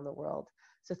expression around the world.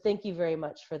 So thank you very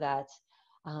much for that.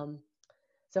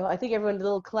 So I think everyone, a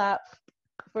little clap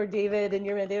for David and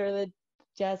your mandate, or the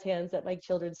jazz hands that my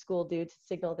children's school do to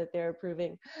signal that they're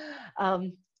approving.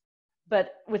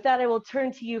 But with that, I will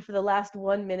turn to you for the last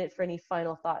 1 minute for any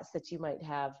final thoughts that you might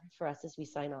have for us as we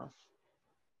sign off.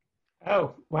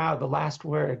 Oh, wow, the last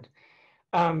word.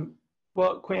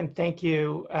 Well, Quinn, thank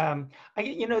you.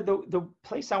 You know, the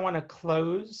place I want to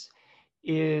close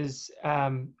is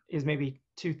maybe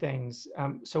two things.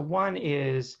 So one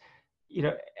is, you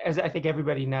know, as I think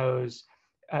everybody knows,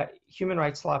 human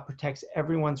rights law protects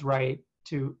everyone's right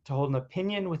to hold an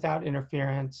opinion without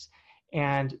interference,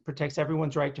 and protects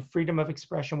everyone's right to freedom of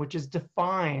expression, which is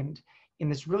defined in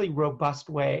this really robust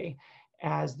way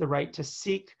as the right to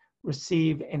seek,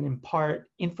 receive, and impart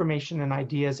information and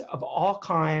ideas of all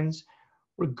kinds,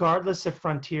 regardless of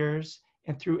frontiers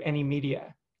and through any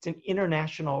media. It's an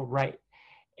international right.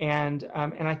 And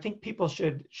I think people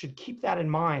should keep that in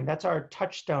mind. That's our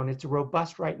touchstone. It's a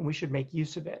robust right, and we should make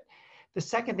use of it. The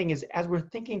second thing is, as we're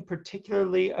thinking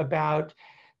particularly about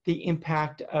the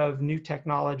impact of new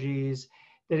technologies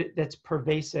that's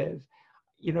pervasive,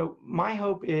 you know, my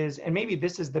hope is, and maybe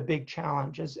this is the big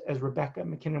challenge, as Rebecca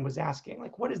McKinnon was asking,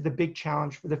 like, what is the big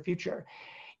challenge for the future?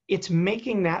 It's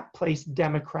making that place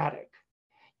democratic.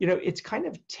 You know, it's kind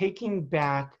of taking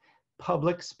back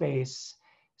public space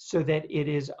so that it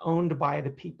is owned by the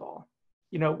people.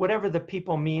 You know, whatever the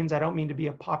people means, I don't mean to be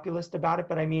a populist about it,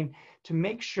 but I mean to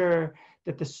make sure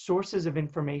that the sources of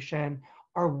information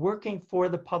are working for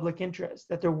the public interest,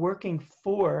 that they're working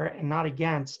for and not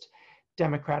against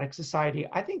democratic society.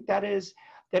 I think that is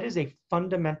a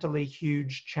fundamentally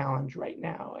huge challenge right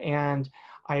now. And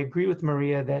I agree with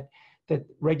Maria that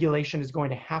regulation is going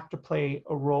to have to play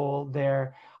a role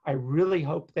there. I really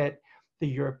hope that the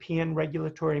European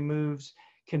regulatory moves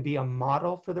can be a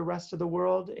model for the rest of the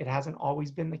world. It hasn't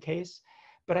always been the case.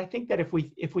 But I think that if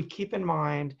we keep in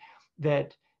mind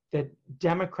that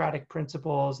democratic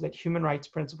principles, that human rights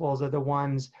principles are the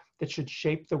ones that should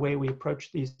shape the way we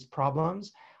approach these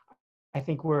problems, I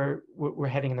think we're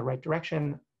heading in the right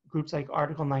direction. Groups like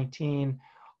Article 19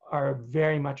 are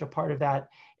very much a part of that.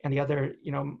 And the other,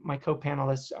 you know, my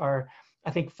co-panelists are,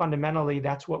 I think fundamentally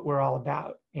that's what we're all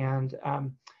about. And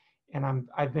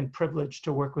I've been privileged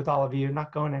to work with all of you,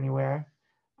 not going anywhere.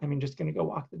 I mean, just gonna go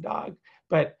walk the dog.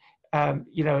 But,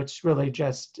 you know, it's really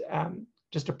just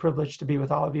a privilege to be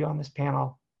with all of you on this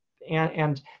panel.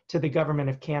 And to the government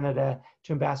of Canada,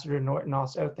 to Ambassador Norton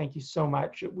also, thank you so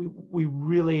much. We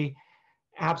really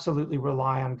absolutely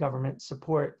rely on government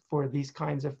support for these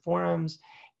kinds of forums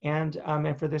and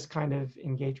for this kind of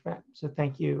engagement. So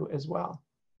thank you as well.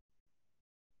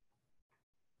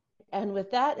 And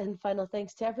with that, and final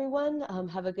thanks to everyone.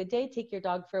 Have a good day. Take your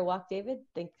dog for a walk, David.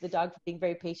 Thank the dog for being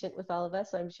very patient with all of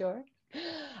us, I'm sure.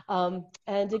 And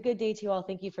a good day to you all.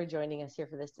 Thank you for joining us here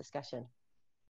for this discussion.